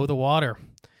and below the water.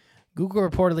 Google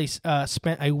reportedly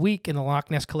spent a week in the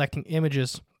Loch Ness collecting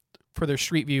images for their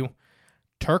Street View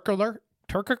Turkiker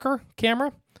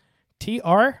camera.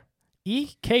 Trekker.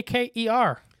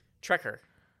 Trekker.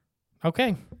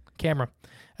 Okay, camera.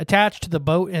 Attached to the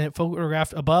boat, and it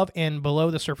photographed above and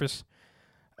below the surface.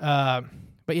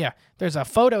 But yeah, there's a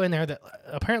photo in there that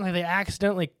apparently they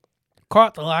accidentally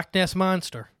caught the Loch Ness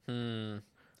monster.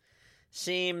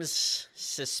 Seems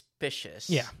suspicious.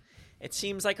 Yeah. It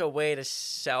seems like a way to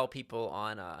sell people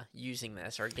on using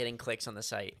this or getting clicks on the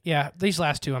site. Yeah, these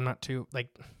last two I'm not too,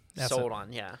 sold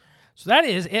on, yeah. So that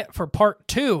is it for part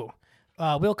 2.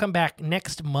 We'll come back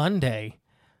next Monday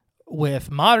with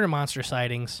modern monster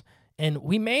sightings, and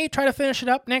we may try to finish it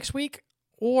up next week,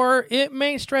 or it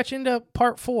may stretch into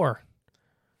part 4.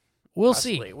 We'll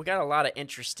Possibly. see. We got a lot of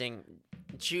interesting,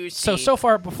 juicy... So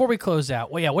far, before we close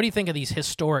out, what do you think of these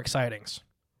historic sightings?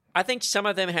 I think some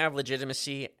of them have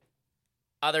legitimacy.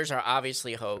 Others are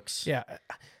obviously hoax. Yeah.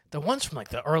 The ones from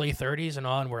the early 30s and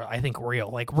on were, I think,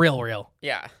 real. Real.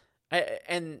 Yeah.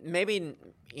 And maybe,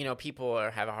 people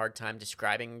have a hard time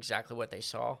describing exactly what they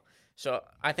saw. So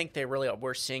I think they really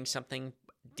were seeing something.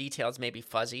 Details may be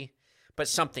fuzzy, but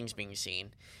something's being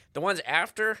seen. The ones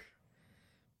after,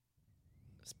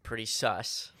 it's pretty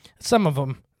sus. Some of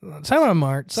them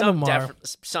aren't.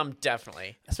 Some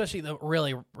definitely. Especially the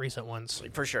really recent ones.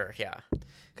 For sure, yeah.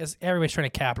 Because everybody's trying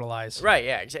to capitalize. Right,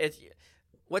 yeah.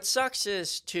 What sucks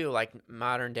is, too,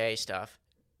 modern day stuff,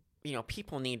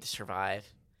 people need to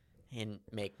survive and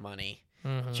make money.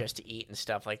 just to eat and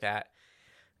stuff like that.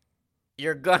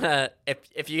 You're gonna,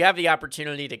 if you have the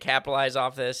opportunity to capitalize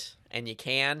off this, and you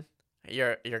can,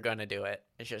 you're gonna do it.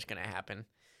 It's just gonna happen.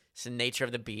 It's the nature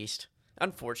of the beast,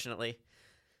 unfortunately.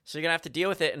 So you're gonna have to deal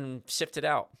with it and sift it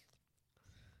out.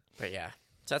 But yeah,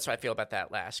 so that's what I feel about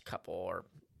that last couple, or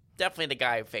definitely the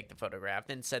guy who faked the photograph,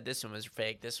 then said this one was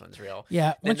fake, this one's real.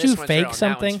 Yeah, then once you fake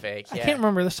something, fake. I can't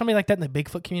remember. There's somebody like that in the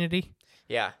Bigfoot community.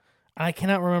 Yeah. I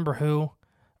cannot remember who.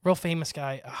 Real famous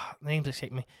guy. Names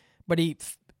escape me. But he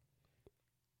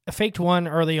faked one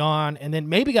early on, and then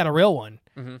maybe got a real one.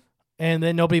 Mm-hmm. And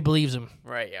then nobody believes him.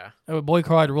 Right, yeah. Boy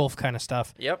cried wolf kind of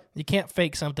stuff. Yep. You can't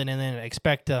fake something and then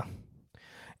expect to...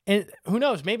 And who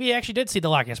knows? Maybe he actually did see the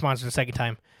Loch Ness Monster the second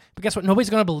time. But guess what? Nobody's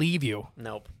going to believe you.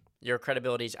 Nope. Your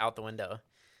credibility's out the window.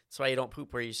 That's why you don't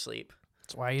poop where you sleep.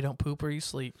 That's why you don't poop where you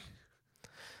sleep.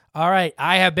 All right.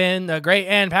 I have been the great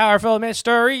and powerful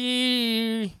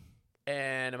mystery.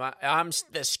 And I'm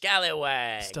the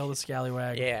scallywag. Still the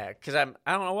scallywag. Yeah, because I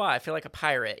don't know why. I feel like a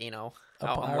pirate,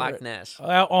 out on Loch Ness.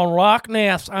 Out on Loch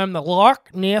Ness. I'm the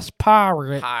Loch Ness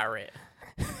pirate.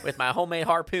 With my homemade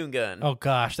harpoon gun. Oh,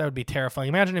 gosh. That would be terrifying.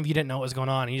 Imagine if you didn't know what was going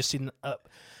on. And you just seen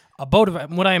a boat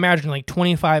of, what I imagine, like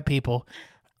 25 people,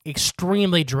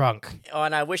 extremely drunk. Oh,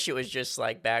 and I wish it was just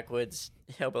like backwoods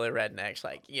hillbilly rednecks.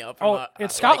 Like, from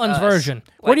it's Scotland's like version.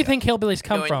 Where do you think hillbillies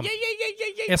come from? Yeah.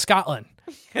 It's Scotland.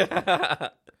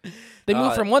 They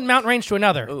move from one mountain range to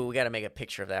another. Ooh, we got to make a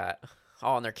picture of that.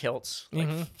 All in their kilts, like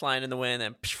flying in the wind.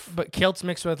 And but kilts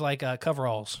mixed with like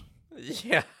coveralls.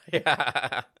 Yeah.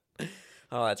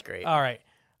 Oh, that's great. All right,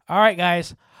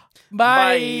 guys.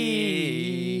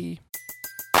 Bye.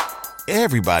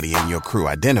 Everybody in your crew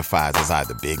identifies as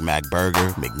either Big Mac Burger,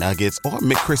 McNuggets, or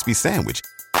McCrispy Sandwich.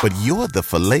 But you're the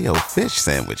Filet-O-Fish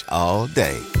Sandwich all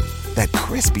day. That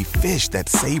crispy fish, that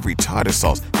savory tartar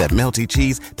sauce, that melty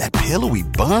cheese, that pillowy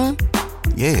bun.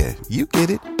 Yeah, you get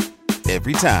it.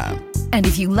 Every time. And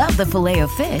if you love the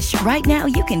Filet-O-Fish, right now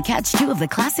you can catch two of the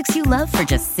classics you love for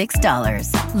just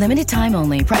 $6. Limited time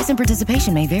only. Price and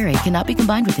participation may vary. Cannot be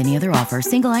combined with any other offer.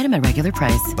 Single item at regular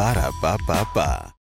price. Ba-da-ba-ba-ba.